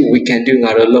Mashiu, we can do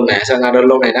ngaro long na so ngaro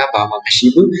long na Bama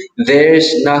Mashiu. There's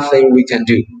nothing we can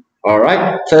do.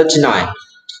 Alright, 39.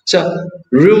 So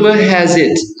rumor has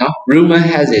it, no? Rumor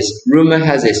has it, rumor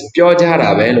has it. ပြောကြတာ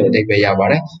ပဲလို့အဓိပ္ပာယ်ရပါ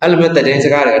တယ်။အဲ့လိုမျိုးသတင်းစ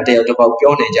ကားတွေတယောက်တစ်ပေါက်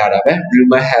ပြောနေကြတာပဲ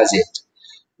rumor has it.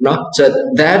 No, so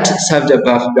that subject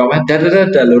verb ပြောမယ်တလို့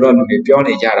တော့လူတွေပြော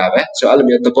နေကြတာပဲဆိုတော့အဲ့လို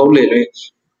မျိုးသဘောလေးတွေ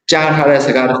ကြားထားတဲ့စ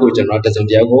ကားတစ်ခုကျွန်တော်တစုံ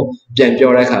တယောက်ကိုပြန်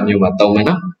ပြောတဲ့အခါမျိုးမှာသုံးမယ်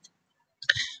နော်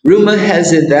Rumor has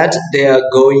it that they are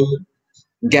going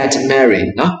get married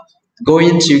နော်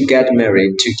going to get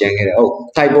married to ကြံခဲ့တယ်ဟုတ်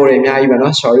typo တွေအများကြီးပဲ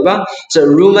နော် sorry ပါ so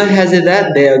rumor has it that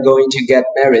they are going to get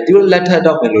married သူလက်ထပ်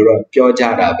တော့မယ်လို့တော့ပြောကြ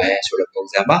တာပဲဆိုတဲ့ပုံ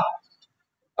စံပါ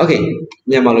Okay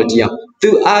မြန်မာလိုကြည့်အောင်သူ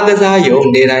အားကစားရုံ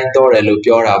နေတိုင်းတော့တယ်လို့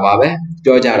ပြောတာပါပဲ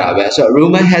ပြောကြတာပဲ so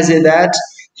rumor has it that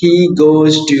he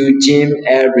goes to gym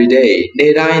every day နေ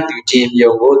တိုင်းသူ gym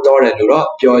ရုံကိုတော့တယ်လို့တော့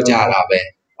ပြောကြတာပဲ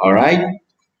all right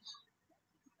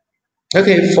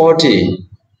okay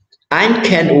 40 I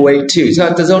can't wait to ဆို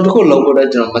တော့တစုံတစ်ခုလုံးဖို့တော့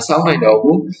ကျွန်တော်မစောင့်နိုင်တော့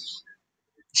ဘူး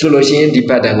ဆိုလို့ရှိရင်ဒီ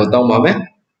pattern ကိုတောင်းပါမယ်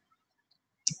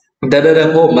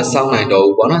ကိုမစောင့်နိုင်တော့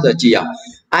ဘူးပေါ့နော်ဆိုတော့ကြည့်အောင်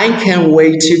I can't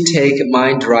wait to take my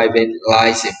driving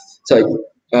license so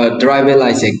driving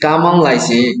license ကားမောင်း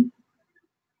license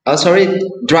sorry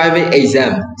driving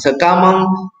exam ဆိုကားမောင်း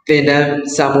သင်တန်း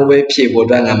စာမိုးပဲဖြည့်ဖို့အ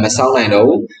တွက်ငါမစောင့်နိုင်တော့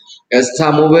ဘူးစာ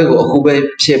မိုးပဲကိုအခုပဲ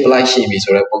ဖြည့်ပလိုက်ရှိပြီ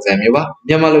ဆိုတဲ့ပုံစံမျိုးပါ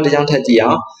မြန်မာလိုတစ်ကြောင်းထပ်ကြည့်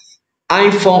အောင်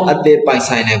iPhone အသစ်ပိုင်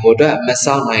ဆိုင်တဲ့ကိုအတွက်မ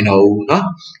စောင့်နိုင်တော့ဘူးเนาะ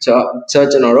ဆိုတော့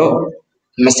ကျွန်တော်တို့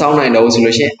မစောင့်နိုင်တော့ဘူးဆို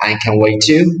လို့ရှိရင် I can wait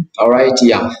to alright ကြ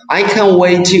ည့်အောင် I can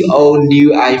wait to own new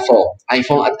iPhone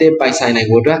အသစ်ပိုင်ဆိုင်တဲ့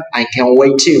ကိုအတွက် I can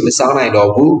wait to မစောင့်နိုင်တော့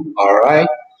ဘူး alright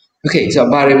okay ဆိုတော့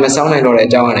ဘာတွေမစောင့်နိုင်တော့တဲ့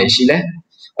အကြောင်းအရာတွေရှိလဲ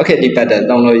okay ဒီ pattern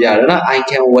တောင်းလို့ရတယ်เนาะ I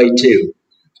can wait to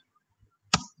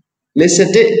listen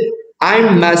to I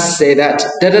must say that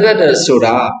ဆို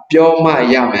တာပြောမှ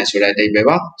ရမယ်ဆိုတဲ့အဓိပ္ပာယ်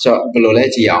ပါဆိုတော့ဘယ်လိုလဲ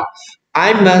ကြည့်အောင် I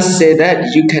must say that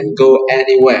you can go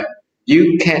anywhere you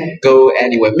can go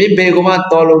anywhere မင်းဘယ်ကိုမှ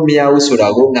သွားလို့မရဘူးဆိုတာ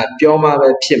ကိုငါပြောမှပဲ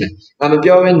ဖြစ်မယ်ငါမ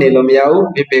ပြောဘဲနေလို့မရဘူး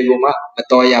မင်းဘယ်ကိုမှမ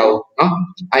သွားရဘူးเนาะ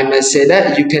I must say that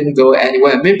you can go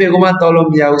anywhere မင်းဘယ်ကိုမှသွားလို့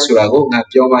မရဘူးဆိုတာကိုငါ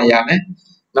ပြောမှရမယ်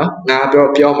เนาะငါ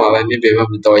ပြောမှပဲမင်းဘယ်မှ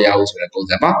မသွားရဘူးဆိုတဲ့ပုံ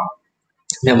စံပါ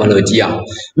မြန်မာလိုကြည့်အောင်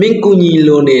မင်းကူညီ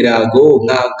လိုနေတာကို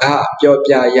ငါကပြော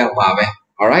ပြရမှာပဲ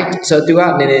alright so သူက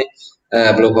နည်းနည်း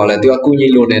ဘယ်လိုခေါ်လဲသူကကူညီ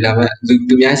လိုနေတာမဲ့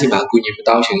သူများစီမှာကူညီမ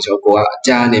တောင်းရှင်ဆိုကိုကအ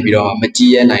ကြားနေပြီးတော့မကြ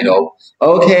ည့်ရနိုင်တော့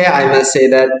okay I must say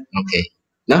that okay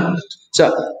နော် so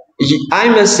I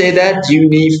must say that you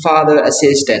need further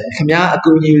assistance ခင်ဗျားအ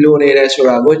ကူအညီလိုနေတယ်ဆို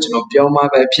တာကိုကျွန်တော်ပြောမှ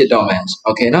ပဲဖြစ်တော့မယ်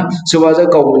okay နော်ဆိုပါစို့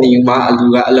company မှာအလူ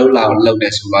ကအလုပ်လာလုပ်တ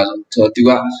ယ်ဆိုပါစို့ဆိုတော့သူ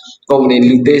က company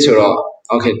လူသေးဆိုတော့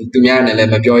okay သူများနဲ့လ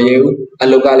ည်းမပြောရဘူးအ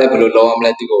လုပ်ကလည်းဘယ်လိုလုပ်ရမ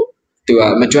လဲသူက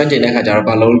မကျွမ်းကျင်တဲ့ခါကျတော့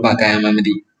ဘာလုပ်လို့ဘာကိုင်ရမှမ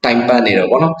သိတိုင်ပတ်နေတော့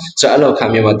ဗောနော်ဆိုတော့အဲ့လိုခါ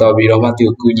မျိုးမှာတော့ပြီးတော့မှသူ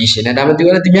ကိုကူညီရှင်တယ်ဒါပေမဲ့သူက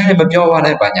လည်းသူများနဲ့မပြောပါ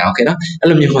နဲ့ပါညာ okay နော်အဲ့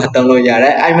လိုမျိုးမှာတောင်းလို့ရတ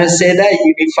ယ် I must say that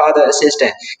you need further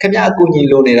assistance ခင်ဗျာအကူအညီ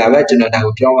လိုနေတာပဲကျွန်တော်ဒါ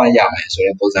ကိုပြောမှရမယ်ဆို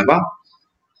တဲ့ပုံစံပါ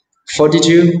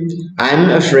 42 I'm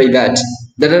afraid that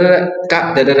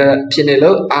ဖြစ်နေ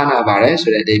လို့အားနာပါတယ်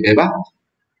ဆိုတဲ့အဓိပ္ပာယ်ပါ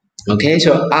okay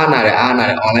ဆိုတော့အားနာတယ်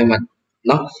online မှာ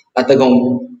နော်အတကုံ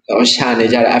ရှာနေ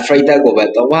ကြတယ် afraid that ကိုပဲ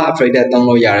တော့ afraid that တောင်း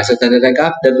လို့ရတယ်ဆိုတော့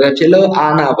ဖြစ်လို့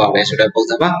အားနာပါမယ်ဆိုတဲ့ပုံ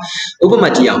စံပါဥပမာ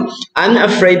ကြည့်အောင် I'm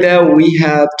afraid that we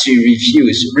have to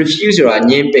refuse ဆိုတာ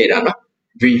ညှင်းပယ်တာနော်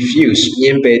refuse ညှ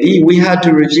င်းပယ်ဒီ we have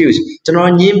to refuse ကျွန်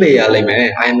တော်ညှင်းပယ်ရလိမ့်မယ်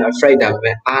I'm afraid that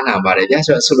ပဲအားနာပါတယ်ဗျာ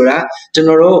ဆိုလိုတာကျွန်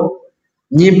တော်တို့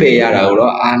ညှင်းပယ်ရတာကို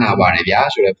တော့အားနာပါတယ်ဗျာ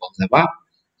ဆိုတဲ့ပုံစံပါ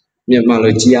မြန်မာ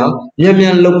လိုကြည့်အောင်မြ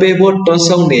န်လုပ်ပေးဖို့တွန်း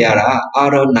ဆုံနေရတာအား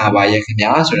တော့နာပါရဲ့ခင်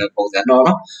ဗျာဆိုတဲ့ပုံစံတော့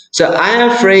နော် so I am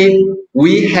afraid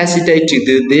we hesitate to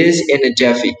do this in a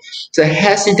jiffy so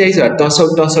hesitate ဆိုတာတွန်း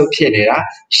ဆုံဖြစ်နေတာ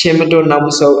ရှင်းမတွန်းနောက်မ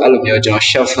ဆုတ်အဲ့လိုမျိုးကျွန်တော်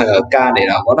shuffle ကားနေ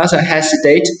တာပေါ့နော် so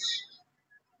hesitate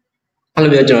အဲ့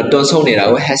လိုမျိုးကျွန်တော်တွန်းဆုံနေတာ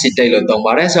ကို hesitate လို့သုံး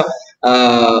ပါတယ်ဆို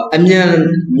အမြန်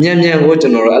ကိုကျွ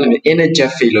န်တော်တို့အဲ့လိုမျိုး in a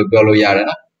jiffy လို့ပြောလို့ရတယ်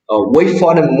နော် wait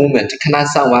for the moment ခဏ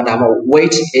စောင့်ပါဒါမှမဟုတ်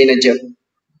wait in a jiffy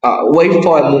wait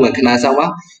for a moment ခဏစောင့်ပါ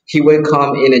he will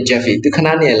come in a jiffy သူခဏ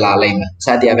နဲ့လာလိမ့်မယ်စ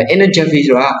သည်အပြင် in a jiffy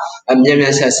ဆိုတာမြ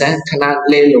န်ဆက်ခဏ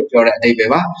လေးလို့ပြောတဲ့အဓိပ္ပာယ်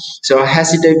ပါ so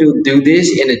hesitate to do this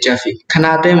in a jiffy ခဏ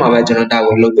တည်းမှာပဲကျွန်တော်ဒါ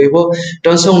ကိုလုပ်ပေးဖို့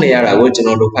တွန်းဆုံနေရတာကိုကျွန်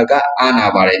တော်တို့ဘက်ကအားနာ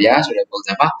ပါတယ်ဗျာဆိုတဲ့ပုံ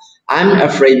စံပါ I'm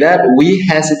afraid that we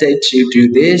hesitate to do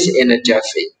this in a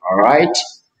jiffy all right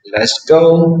let's go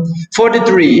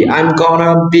 43 I'm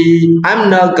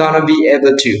not gonna be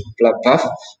able to blah blah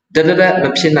မ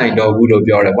ဖြစ်နိုင်တော့ဘူးလို့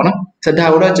ပြောတယ်ပေါ့နော်။ဒါ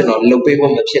ကိုတော့ကျွန်တော်လုပ်ပေး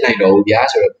ဖို့မဖြစ်နိုင်တော့ဘူးဗျာ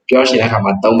ဆိုတော့ပြောရှင်တဲ့အခါ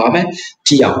မှာသုံးပါမယ်။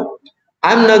ကြည့်အောင်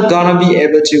I'm not gonna be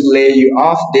able to lay you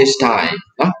off this time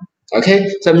နော်။ Okay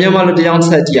ဆိုတော့မြန်မာလိုတရား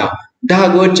ဆက်ကြည့်အောင် ဒါ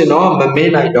ကိုကျွန်တော်မမေ့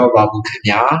နိုင်တော့ပါဘူးခင်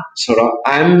ဗျာဆိုတော့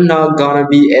I'm not gonna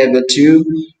be able to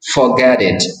forget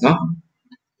it နော်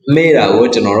မေ့တာကို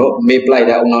ကျွန်တော်တို့မေ့ပလိုက်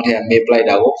တာဥနောက်ထပ်မေ့ပလိုက်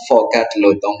တာကို forget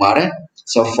လို့သုံးပါတယ်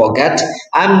so forget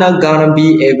I'm not gonna be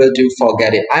able to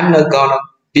forget it I'm not gonna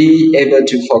be able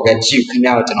to forget you ခင်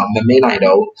ဗျားကိုကျွန်တော်မမေ့နိုင်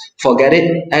တော့ဘူး forget it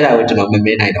အဲ့ဒါကိုကျွန်တော်မ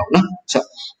မေ့နိုင်တော့ဘူးနော် so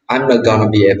I'm not gonna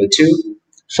be able to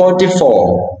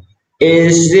 44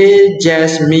 is it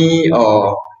just me or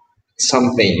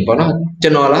something ပေါ့နော်ကျွ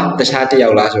န်တော်လားတခြားတစ်ယော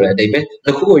က်လားဆိုတဲ့အဓိပ္ပာယ်တ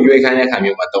စ်ခုကိုရွေးခိုင်းတဲ့အခါ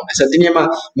မျိုးမှာသုံးတယ်ဆိုတော့ဒီနေရာမှာ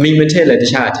မီမထည့်လဲတ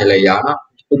ခြားထည့်လဲရအောင်နော်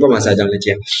ဥပမာစာကြောင်းလေးကြ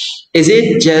ည့် is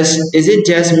it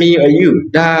just me or you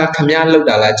ဒါခမည်းလောက်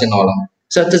တာလားကျွန်တော်လား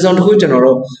ဆိုတော့တစုံတစ်ခုကျွန်တော်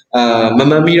တို့မ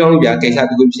မမီတော့ဘူးဗျာကိစ္စ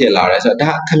တစ်ခုဖြစ်လာတယ်ဆိုတော့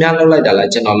ဒါခမည်းလောက်လိုက်တာလား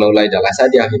ကျွန်တော်လောက်လိုက်တာလားစ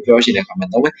သည်အဖြစ်ပြောရှင်တဲ့အခါမှာ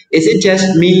သုံးမယ် is it just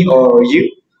me or you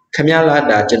ခမည်းလား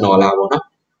ဒါကျွန်တော်လားပေါ့နော်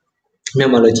မြ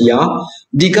န်မာလိုကြည့်အောင်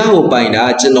ဒီကားကိုပိုင်တာ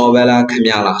ကျွန်တော်ပဲလားခမ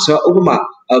ည်းလားဆိုတော့ဥပမာ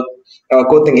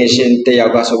ကိုတငယ်ရှင်တယော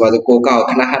က်ကဆိုပါစို့ကိုကောက်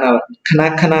ခဏ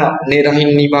နေတို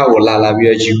င်းနီးပါးကိုလာပြီး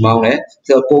တော့ယူမောင်းတယ်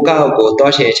ဆိုတော့ကိုကောက်ကိုတော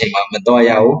ရှယ်အချိန်မှာမတော်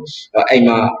ရဘူးအိမ်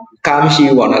မှာကားမရှိ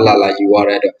ဘူးပေါ့နော်လာယူရ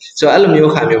တဲ့အတွက်ဆိုတော့အဲ့လို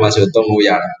မျိုးခါမျိုးမှာဆိုသုံးလို့ရ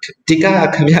တယ်ဒီကားက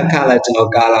ခမရကားလားကျွန်တော်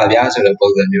ကားလားဗျာဆိုတဲ့ပုံ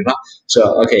စံမျိုးနော်ဆို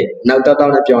တော့ okay နောက်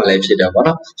တော့လည်းပြောရလဲဖြစ်တယ်ပေါ့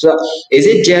နော်ဆိုတော့ is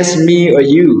it just me or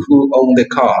you who own the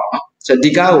car နော်ဆိုတော့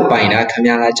ဒီကားကိုပိုင်တာခမ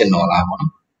ရလားကျွန်တော်လားပေါ့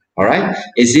နော်Alright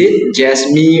is it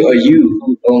just me or you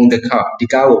who own the car ဒီ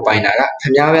ကားကိုပိုင်တာကခ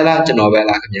င်ဗျားပဲလားကျွန်တော်ပဲ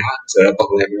လားခင်ဗျာဆိုတော့ပုံ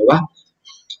စံမျိုးပါ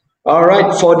Alright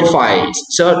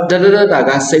 45 so ဒါ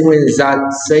ကစိတ်ဝ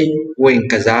င်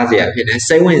ကစားစရာဖြစ်တယ်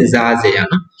စိတ်ဝင်စားစရာ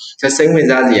နော်ဆိုစိတ်ဝင်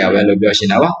စားစရာပဲလို့ပြောရှင်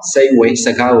တာပါစိတ်ဝင်စ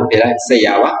ကားကိုပြလိုက်စိတ်ရ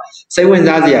ပါစိတ်ဝင်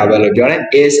စားစရာပဲလို့ပြောတယ်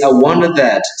is a wonder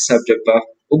that subject verb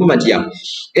ဥပမာကြည့်အောင်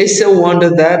it's a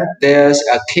wonder that there's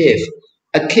a cave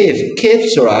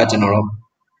ဆိုတာကျွန်တော်တို့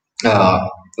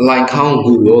line ခေါင်း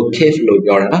ကူကို cave လို့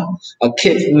ပြောတယ်နော်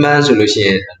cave man ဆိုလို့ရှိရ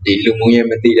င်ဒီလူမှုရေး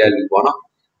မသိတဲ့လူပေါ့နော်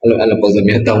အဲ့လိုပုံစံ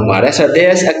မျိုးသုံးပါတယ်ဆိုတော့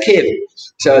there's a cave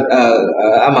ဆိုတော့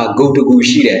အမှဂုတကူ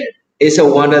ရှိတယ် it's a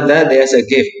wonder that there's a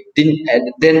cave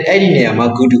then အဲ့ဒီနေရာမှာ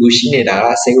ဂုတကူရှိနေတာက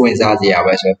စိတ်ဝင်စားစရာ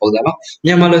ပဲဆိုတဲ့ပုံစံပါမြ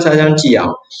န်မာလိုစာကြောင်းကြည့်အော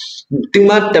င်သူ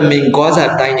မတမင်ဂေါစာ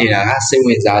တိုင်းနေတာကစိတ်ဝ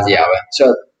င်စားစရာပဲဆို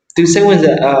တော့သူစိတ်ဝင်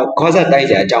စားဂေါစာတိုင်း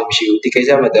စရာအကြောင်းမရှိဘူးဒီကိစ္စ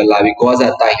မှာတော့လာပြီးဂေါစာ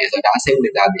တိုင်းနေဆိုတာဒါစိတ်ဝ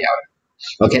င်စားစရာပဲ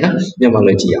Okay နော်မြန်မာ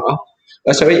လိုကြည့်အောင်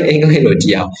sorry အင်္ဂလိပ်လိုကြ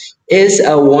ည့်အောင် is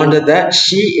a wonder that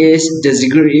she is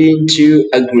disagreeing to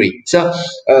agree so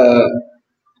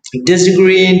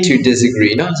disagreeing to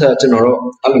disagree เนาะဆိုတော့ကျွန်တော်တို့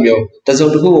အဲ့လိုမျိုးတစုံ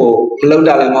တစ်ခုကိုမလောက်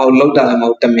တာလည်းမဟုတ်လောက်တာလည်းမဟု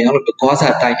တ်တမင်အဲ့လိုကောစာ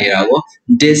တိုက်နေတာကို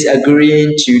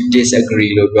disagreeing to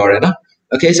disagree လို့ပြောတယ်เนาะ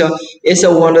okay so it's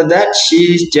a wonder that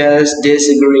she's just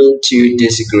disagreeing to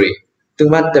disagree သူ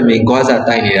မတမင်ကောစာ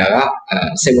တိုက်နေတာက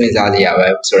စိတ်ဝင်စားစရာပဲ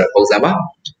ဆိုတဲ့ပုံစံပါ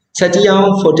ဆက်ကြည့်အောင်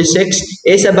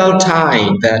46 is about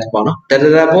time that ပေါ့နော်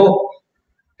ဒါပေါ့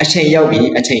အချိန်ရောက်ပြီ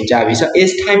အချိန်ကြာပြီဆိုတော့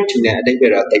is time to နဲ့အတိတ်ပဲ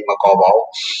တော့တိတ်မကောပါဘူး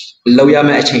လောက်ရမ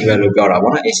ယ့်အချိန်ပဲလို့ပြောတာ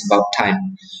ပေါ့နော် is about time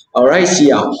alright see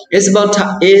အောင် it's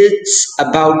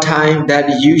about time that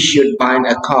you should buy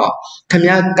a car ခင်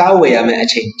ဗျားကားဝယ်ရမယ့်အ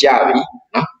ချိန်ကြာပြီ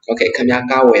နော် okay ခင်ဗျား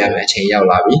ကားဝယ်ရမယ့်အချိန်ရောက်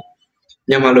လာပြီ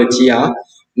မြန်မာလိုကြည့်အောင်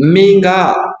မင်းက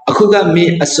အခုကမ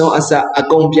င်းအစွန်းအစအ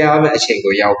ကုန်ပြရမယ့်အချိန်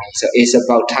ကိုရောက်ပြီဆိုတော့ is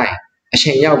about timeအ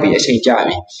ချိန်ရောက်ပြီအချိန်ကြာ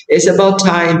ပြီ it's about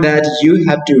time that you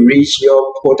have to reach your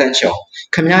potential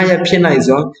ခင်ဗျားရဲ့ဖြစ်နိုင်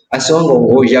စွမ်းအစွမ်းကုန်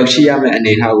ကိုရောက်ရှိရမယ့်အ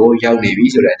နေအထားကိုရောက်နေပြီ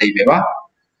ဆိုတဲ့အဓိပ္ပာယ်ပါ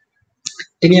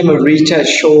ဒီနေ့မှာ reach at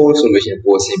show ဆိုလို့ရှိရင်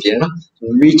ပိုအဆင်ပြေတယ်နော်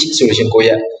reach ဆိုလို့ရှိရင်ကိုယ့်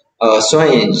ရဲ့စွမ်း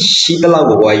ရင်ရှိသလောက်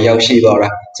ကိုရောက်ရှိသွားတာ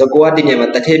ဆိုတော့ကိုကဒီနေ့မှာ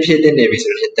တထဲဖြစ်နေပြီ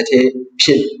ဆိုလို့ရှိရင်တထဲ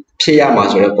ဖြစ်ရမှာ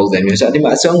ဆိုတဲ့ပုံစံမျိုးဆိုတော့ဒီ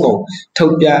မှာအစွမ်းကုန်ထု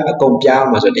တ်ပြအကုန်ပြ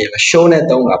မှာဆိုတော့ဒီမှာ show နဲ့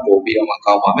သုံးတာပို့ပြီးတော့မှ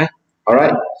ကောင်းပါမယ်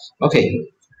alright okay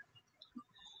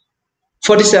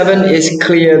 47 is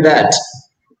clear that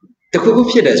တခုခု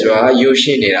ဖြစ်တယ်ဆိုတာရိုးရှ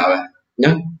င်းနေတာပဲ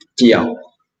နော်ကြည့်အောင်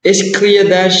it's clear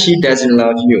that she doesn't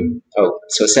love you oh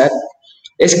so sad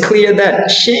it's clear that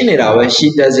ရှင်းနေတာပဲ she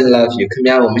doesn't love you ခင်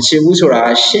ဗျားကိုမချစ်ဘူးဆိုတာ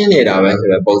ရှင်းနေတာပဲဆို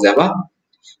တဲ့ပုံစံပါ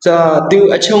ဆိုတော့သူ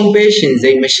အချုံပေးရှင်စိ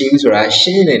တ်မရှိဘူးဆိုတာရှ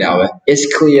င်းနေတာပဲ it's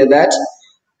clear that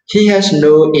he has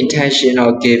no intention of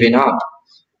giving up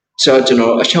ဆိုတော့ကျွန်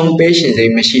တော်အချုံပေးရှင်စိ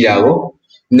တ်မရှိတာကို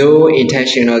no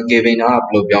intention of giving up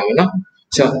လို့ပြောမယ်နော်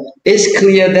so it's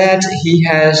clear that he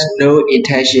has no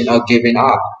intention of giving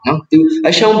up နော်သူ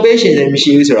အရှုံးပေးရှင်လည်းမ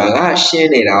ရှိဘူးဆိုတာကရှင်း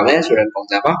နေတာပဲဆိုတဲ့ပုံ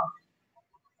စံပါ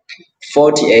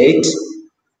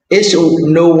48 it's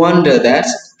no wonder that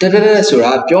ဆို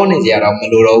တာပြောနေကြရတော့မ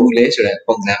လိုတော့ဘူးလေဆိုတဲ့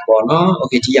ပုံစံပေါ့နော်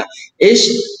okay ကြည့်ရ it's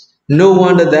no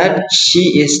wonder that she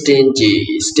is stingy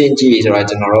ဆိုတာ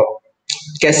ကျွန်တော်တို့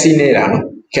ကက်စီနေတာနော်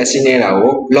ကက်စီနေတာ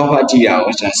ကိုလောက်ဟကြည့်ရအော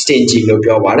င်ကျွန်တော် stingy လို့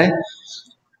ပြောပါတယ်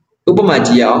ဥပမာ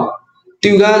ကြည့်အောင်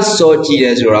သူကစော်ကြည့်တ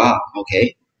ယ်ဆိုတာ okay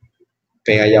ဘ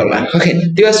ယ်ကရောက်လာ okay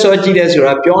ဒီကစောကြည့်တဲ့ဆို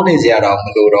တာပြောနေစရာတော့မ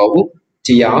လိုတော့ဘူး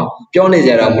ကြည့်အောင်ပြောနေစ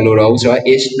ရာတော့မလိုတော့ဘူးဆိုတော့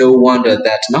it's no wonder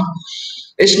that နော်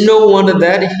it's no wonder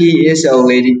that he is a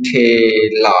lady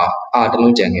killer တ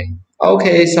လုံးကြံခဲ့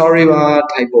okay sorry ပါ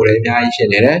typo တွေအများကြီးဖြစ်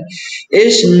နေတယ်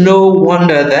it's no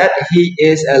wonder that he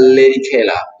is a lady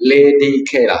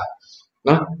killer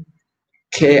နော်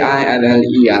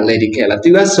K-I-L-L-E က lady killer သူ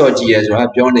ကစောကြည့်ရဲဆိုတာ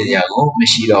ပြောနေစရာကိုမ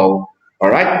ရှိတော့ဘူး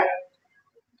alright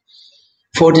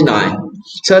 49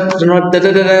 so ကျွန်တော်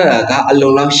ကအ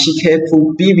လုံးလောက်ရှိခဲ့ဖို့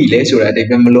ပြီးပြီလေဆိုတဲ့အတိတ်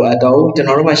ပဲမလိုအပ်တော့ဘူးကျွန်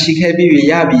တော်တို့မှရှိခဲ့ပြီးပြီ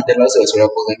ရပြီတလို့ဆို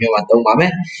တော့ပုံစံမျိုးမှာသုံးပါမ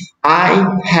ယ် I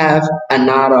have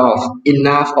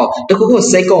enough of တခုခု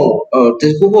စိတ်ကုန်တ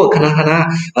ခုခုခဏ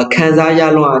ခံစားရ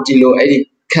လွန်အောင်ကြည့်လို့အဲ့ဒီ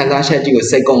ခံစားချက်ကြီးကို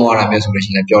စိတ်ကုန်သွားတာမျိုးဆိုလို့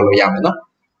ရှိရင်ပြောလို့ရမယ်နော်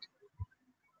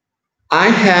I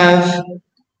have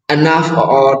enough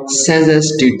or senses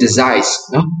to decide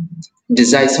နော်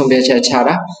design ဆုံးဖြတ်ချက်ချ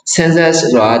တာ senses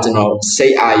ဆိုတာကျွန်တော်စိ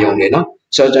တ်အာရုံတွေเนาะ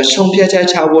ဆိုတော့ဆုံးဖြတ်ချက်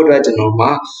ချဖို့အတွက်ကျွန်တော်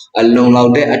မှာအလုံလော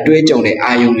က်တဲ့အတွေ့အကြုံတွေ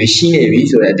အာရုံတွေရှိနေပြီ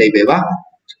ဆိုတဲ့အဓိပ္ပာယ်ပါ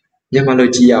မြန်မာလို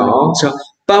ကြည့်ရအောင်ဆိုတော့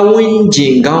ပတ်ဝန်းကျ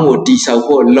င်ကောင်းကိုတိဆောက်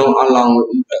ဖို့လုံအလောင်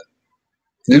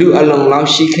လူအလုံလောက်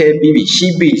ရှိခဲ့ပြီးပြီရှိ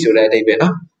ပြီဆိုတဲ့အဓိပ္ပာယ်เนา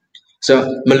ะso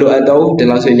မလိုအပ်တော့ဒီ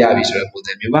လောက်ဆိုရပြီဆိုတဲ့ပုံ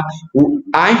စံမျိုးပါ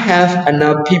I have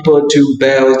enough people to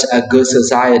build a good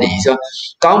society so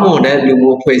ကောင်းမွန်တဲ့လူ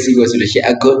မှုဖွဲ့စည်းကိုဆိုလို့ရှိရင်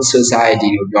a good society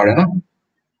လို့ပြောတယ်နော်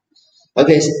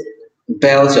okay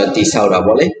build ဆိုတိဆောက်တာ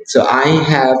ပေါ့လေ so I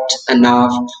have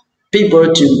enough people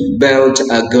to build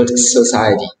a good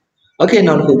society okay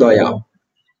နောက်တစ်ခုတော့ရအောင်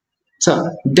so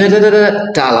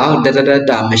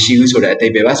ဒါမရှိဘူးဆိုတဲ့အဓိ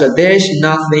ပ္ပာယ်ပါ so there's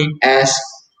nothing as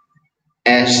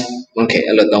okay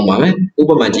အဲ့လိုသုံးပါမယ်ဥ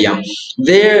ပမာကြည့်အောင်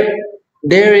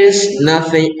there is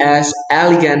nothing as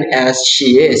elegant as she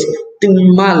is သူ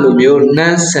မလိုမျိုးန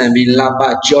န်းဆန်ပြီးလာပ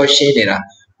ကြောရှင်းနေတာ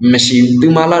မရှိဘူးသူ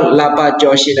မလာပ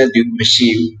ကြောရှင်းတဲ့သူမရှိ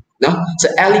ဘူးเนาะ so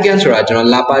elegant ဆိုတာကျွန်တော်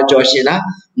လာပကြောရှင်းတာ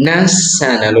နန်းဆ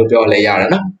န်တယ်လို့ပြောလဲရတယ်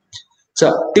เนาะ so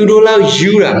သူတို့လောက်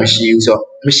ယူတာမရှိဘူးဆို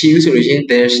လို့ရှိရင်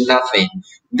there's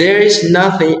there is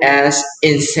nothing as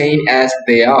insane as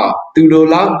they are သူတို့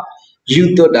လောက်ယူ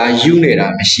တော့တာယူနေတာ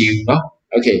မရှိဘူးเนาะ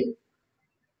okay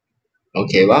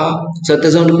ပါ so တ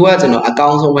စုံတစ်ခုကကျွန်တော်အကော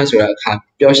င်းဆုံးပဲဆိုတော့အခါ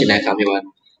ပြောရှင်တဲ့အခါမျိုးမှာ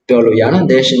ပြောလို့ရနော်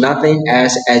there's nothing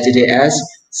as adjective as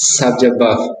subject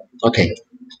verb okay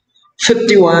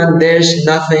 51 there's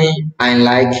nothing I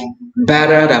like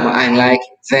better than I like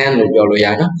than လို့ပြောလို့ရ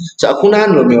နော် so အခုန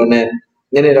လိုမျိုးနဲ့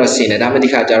နည်းနည်းတော့ဆင်တယ်ဒါမှဒီ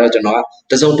ခါကျတော့ကျွန်တော်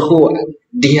ကတစုံတစ်ခု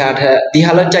ဒီဟာ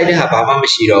လောက်ကြိုက်တဲ့ဟာဘာမှမ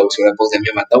ရှိတော့ဘူးဆိုတဲ့ပုံစံ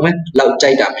မျိုးမှာသုံးမယ်လောက်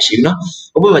ကြိုက်တာမရှိဘူးเนาะ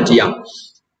ဥပမာကြည့်အောင်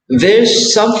there's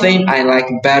something I like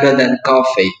better than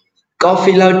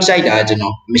coffee လောက်ကြိုက်တာကျွန်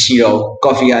တော်မရှိတော့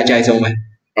coffee ကအကြိုက်ဆုံးပဲ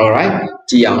alright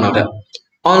ကြည့်အောင်နောက်ထပ်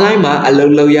online မှာအလု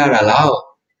ပ်လုပ်ရတာလား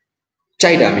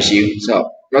ကြိုက်တာမရှိဘူး so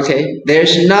okay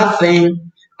there's nothing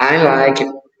I like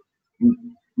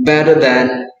better than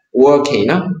working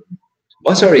နော်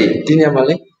oh sorry ဒီနေရာမှာ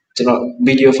လေကျွန်တော်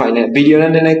video file နဲ့ video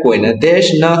နဲ့နည်းနည်းကိုနေ there's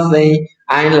nothing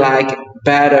I like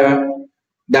better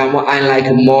than what I like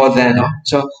more than နော်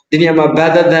so ဒီနေရာမှာ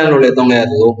better than လို့လည်းသုံးလို့ရ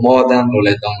တယ် more than လို့လ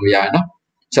ည်းသုံးလို့ရတယ်နော်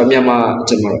so မြန်မာ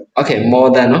ကျွန်တော် okay more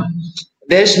than နော်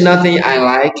there's nothing I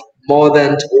like more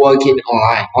than working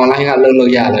online ကလုပ်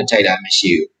လို့ရတော့ကြိုက်တာမရှိ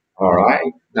ဘူး alright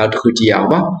နောက်တစ်ခုကြည့်အောင်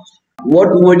ပါ what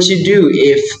would you do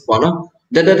if ပေါ့နော်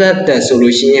တက်ဆို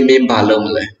လို့ရှိရင်မင်းဘာလုပ်မ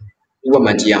လဲဥပ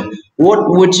မာကြည့်အောင် what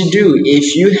would you do if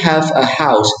you have a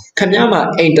house ခင်ဗျားမှာ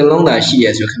အိမ်တစ်လုံးသာရှိရ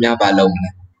ဆိုခင်ဗျားဘာလုပ်မလဲ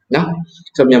နော်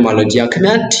ဆိုမြန်မာလိုကြည့်အောင်ခင်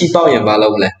ဗျားထီပေါက်ရင်ဘာလု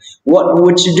ပ်မလဲ what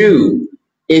would you do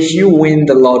if you win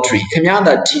the lottery ခင်ဗျား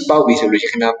သာထီပေါက်ပြီဆိုလို့ရှိရ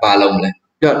င်ခင်ဗျားဘာလုပ်မလဲ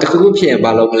ပြီးတော့တခုခုဖြစ်ရင်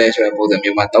ဘာလုပ်မလဲဆိုတဲ့ပုံစံ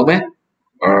မျိုးမှာသုံးမယ်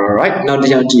alright နောက်တ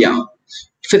စ်ယောက်ကြည့်အောင်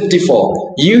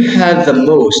 54 you have the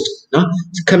most နော်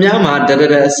ခင်ဗျားမှာတ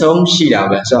အဆုံးရှိတာ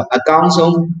ပဲဆိုတော့အကောင်း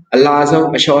ဆုံးအလားဆုံး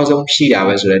အချောဆုံးရှိတာ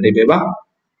ပဲဆိုတဲ့ဒီပဲပါ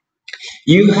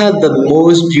you have the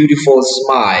most beautiful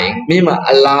smile မင်းမှာ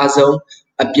အလားဆုံး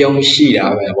အပြုံးရှိတာ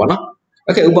ပဲပေါ့နော်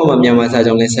okay ဥပမာမြန်မာစာ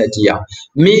ကြောင်းလေးဆက်ကြည့်အောင်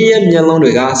မင်းရဲ့မျက်လုံး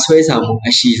တွေကဆွဲဆောင်မှု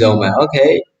အရှိဆုံးပဲ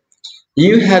okay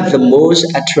you have the most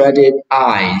attractive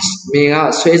eyes မင်းက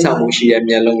ဆွဲဆောင်မှုရှိတဲ့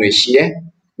မျက်လုံးတွေရှိတယ်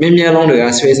မင်းမျက်လုံးတွေက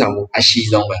ဆွဲဆောင်မှုအရှိ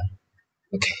ဆုံးပဲ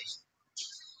okay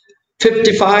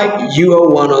 55 you are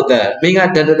one of the မင်းက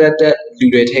တက်လူ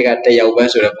တွေထဲကတယောက်ပဲ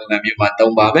ဆိုတဲ့ပုံစံမျိုးမှာ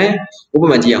သုံးပါမယ်ဥပ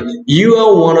မာကြည့်အောင် you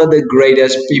are one of the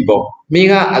greatest people မင်း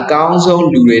ကအကောင်းဆုံး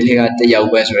လူတွေထဲကတယောက်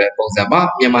ပဲဆိုတဲ့ပုံစံပါ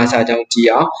မြန်မာစာကြောင်းကြည့်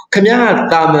အောင်ခင်ဗျားက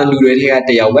တာမန်လူတွေထဲက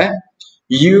တယောက်ပဲ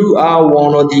you are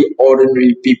one of the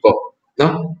ordinary people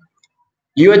နော်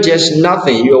you are just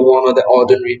nothing you are one of the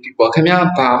ordinary people ခင်ဗျား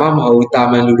ဘာမှမဟုတ်တာ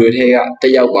မန်လူတွေထဲကတ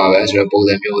ယောက်ပါပဲဆိုတဲ့ပုံ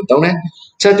စံမျိုးကိုသုံးတယ်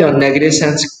ဆက်ကြောင်း negative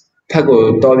sense ဖက်ကို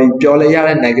တော်ပြီးပြောလဲရ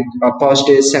တဲ့ negative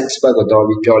positive sense ဘက်ကိုတော်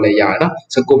ပြီးပြောလဲရတယ်နော်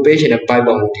ဆိုကို page နဲ့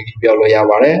bible ကိုဒီပြောလို့ရ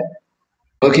ပါတယ်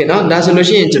Okay เนาะဒါဆိုလို့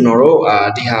ရှိရင်ကျွန်တော်တို့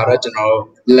ဒီဟာတော့ကျွန်တော်တို့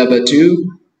level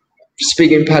 2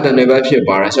 speaking pattern တွေပဲဖြစ်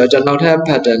ပါတယ်ဆိုတော့ကျွန်တော်နောက်ထပ်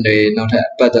pattern တွေနောက်ထပ်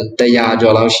pattern 100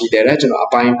ကျော်လောက်ရှိတယ်ကျွန်တော်အ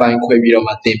ပိုင်းပိုင်းခွဲပြီးတော့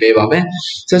မှသင်ပေးပါမယ်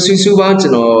ဆိုတော့စုစုပေါင်းကျွ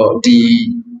န်တော်ဒီ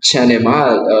channel မှာ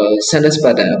sentence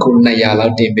pattern အခု200လော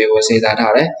က်တင်ပေးဖို့စဉ်းစား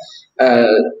ထားတယ်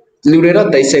လူတွေတော့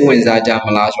သိစိတ်ဝင်စားကြမ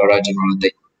လားဆိုတော့ကျွန်တော်တို့သိ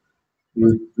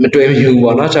မတွေ့ဘူး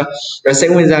ပေါ့နော်ကျွန်တော်စိ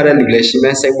တ်ဝင်စားတဲ့လူလည်းရှိမ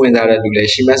ယ်စိတ်ဝင်စားတဲ့လူလ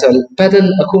ည်းရှိမယ်ဆိုတော့ pattern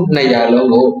အခု200လုံး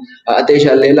ကိုအသေး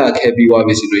ချာလဲလာခဲ့ပြီးသွား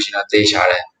ပြီဆိုလို့ရှိရင်သေချာ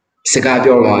တယ်စကား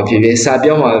ပြောမှာဖြစ်ဖြစ်စာ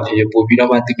ပြောမှာဖြစ်ဖြစ်ပို့ပြီးတော့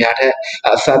မှသူများထက်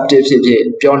effective ဖြစ်ဖြစ်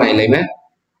ပြောနိုင်လိမ့်မယ်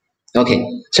okay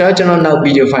ဆိုတော့ကျွန်တော်နောက်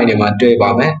video file တွေမှာတွေ့ပါ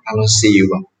မယ်အားလုံး see you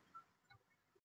ပါ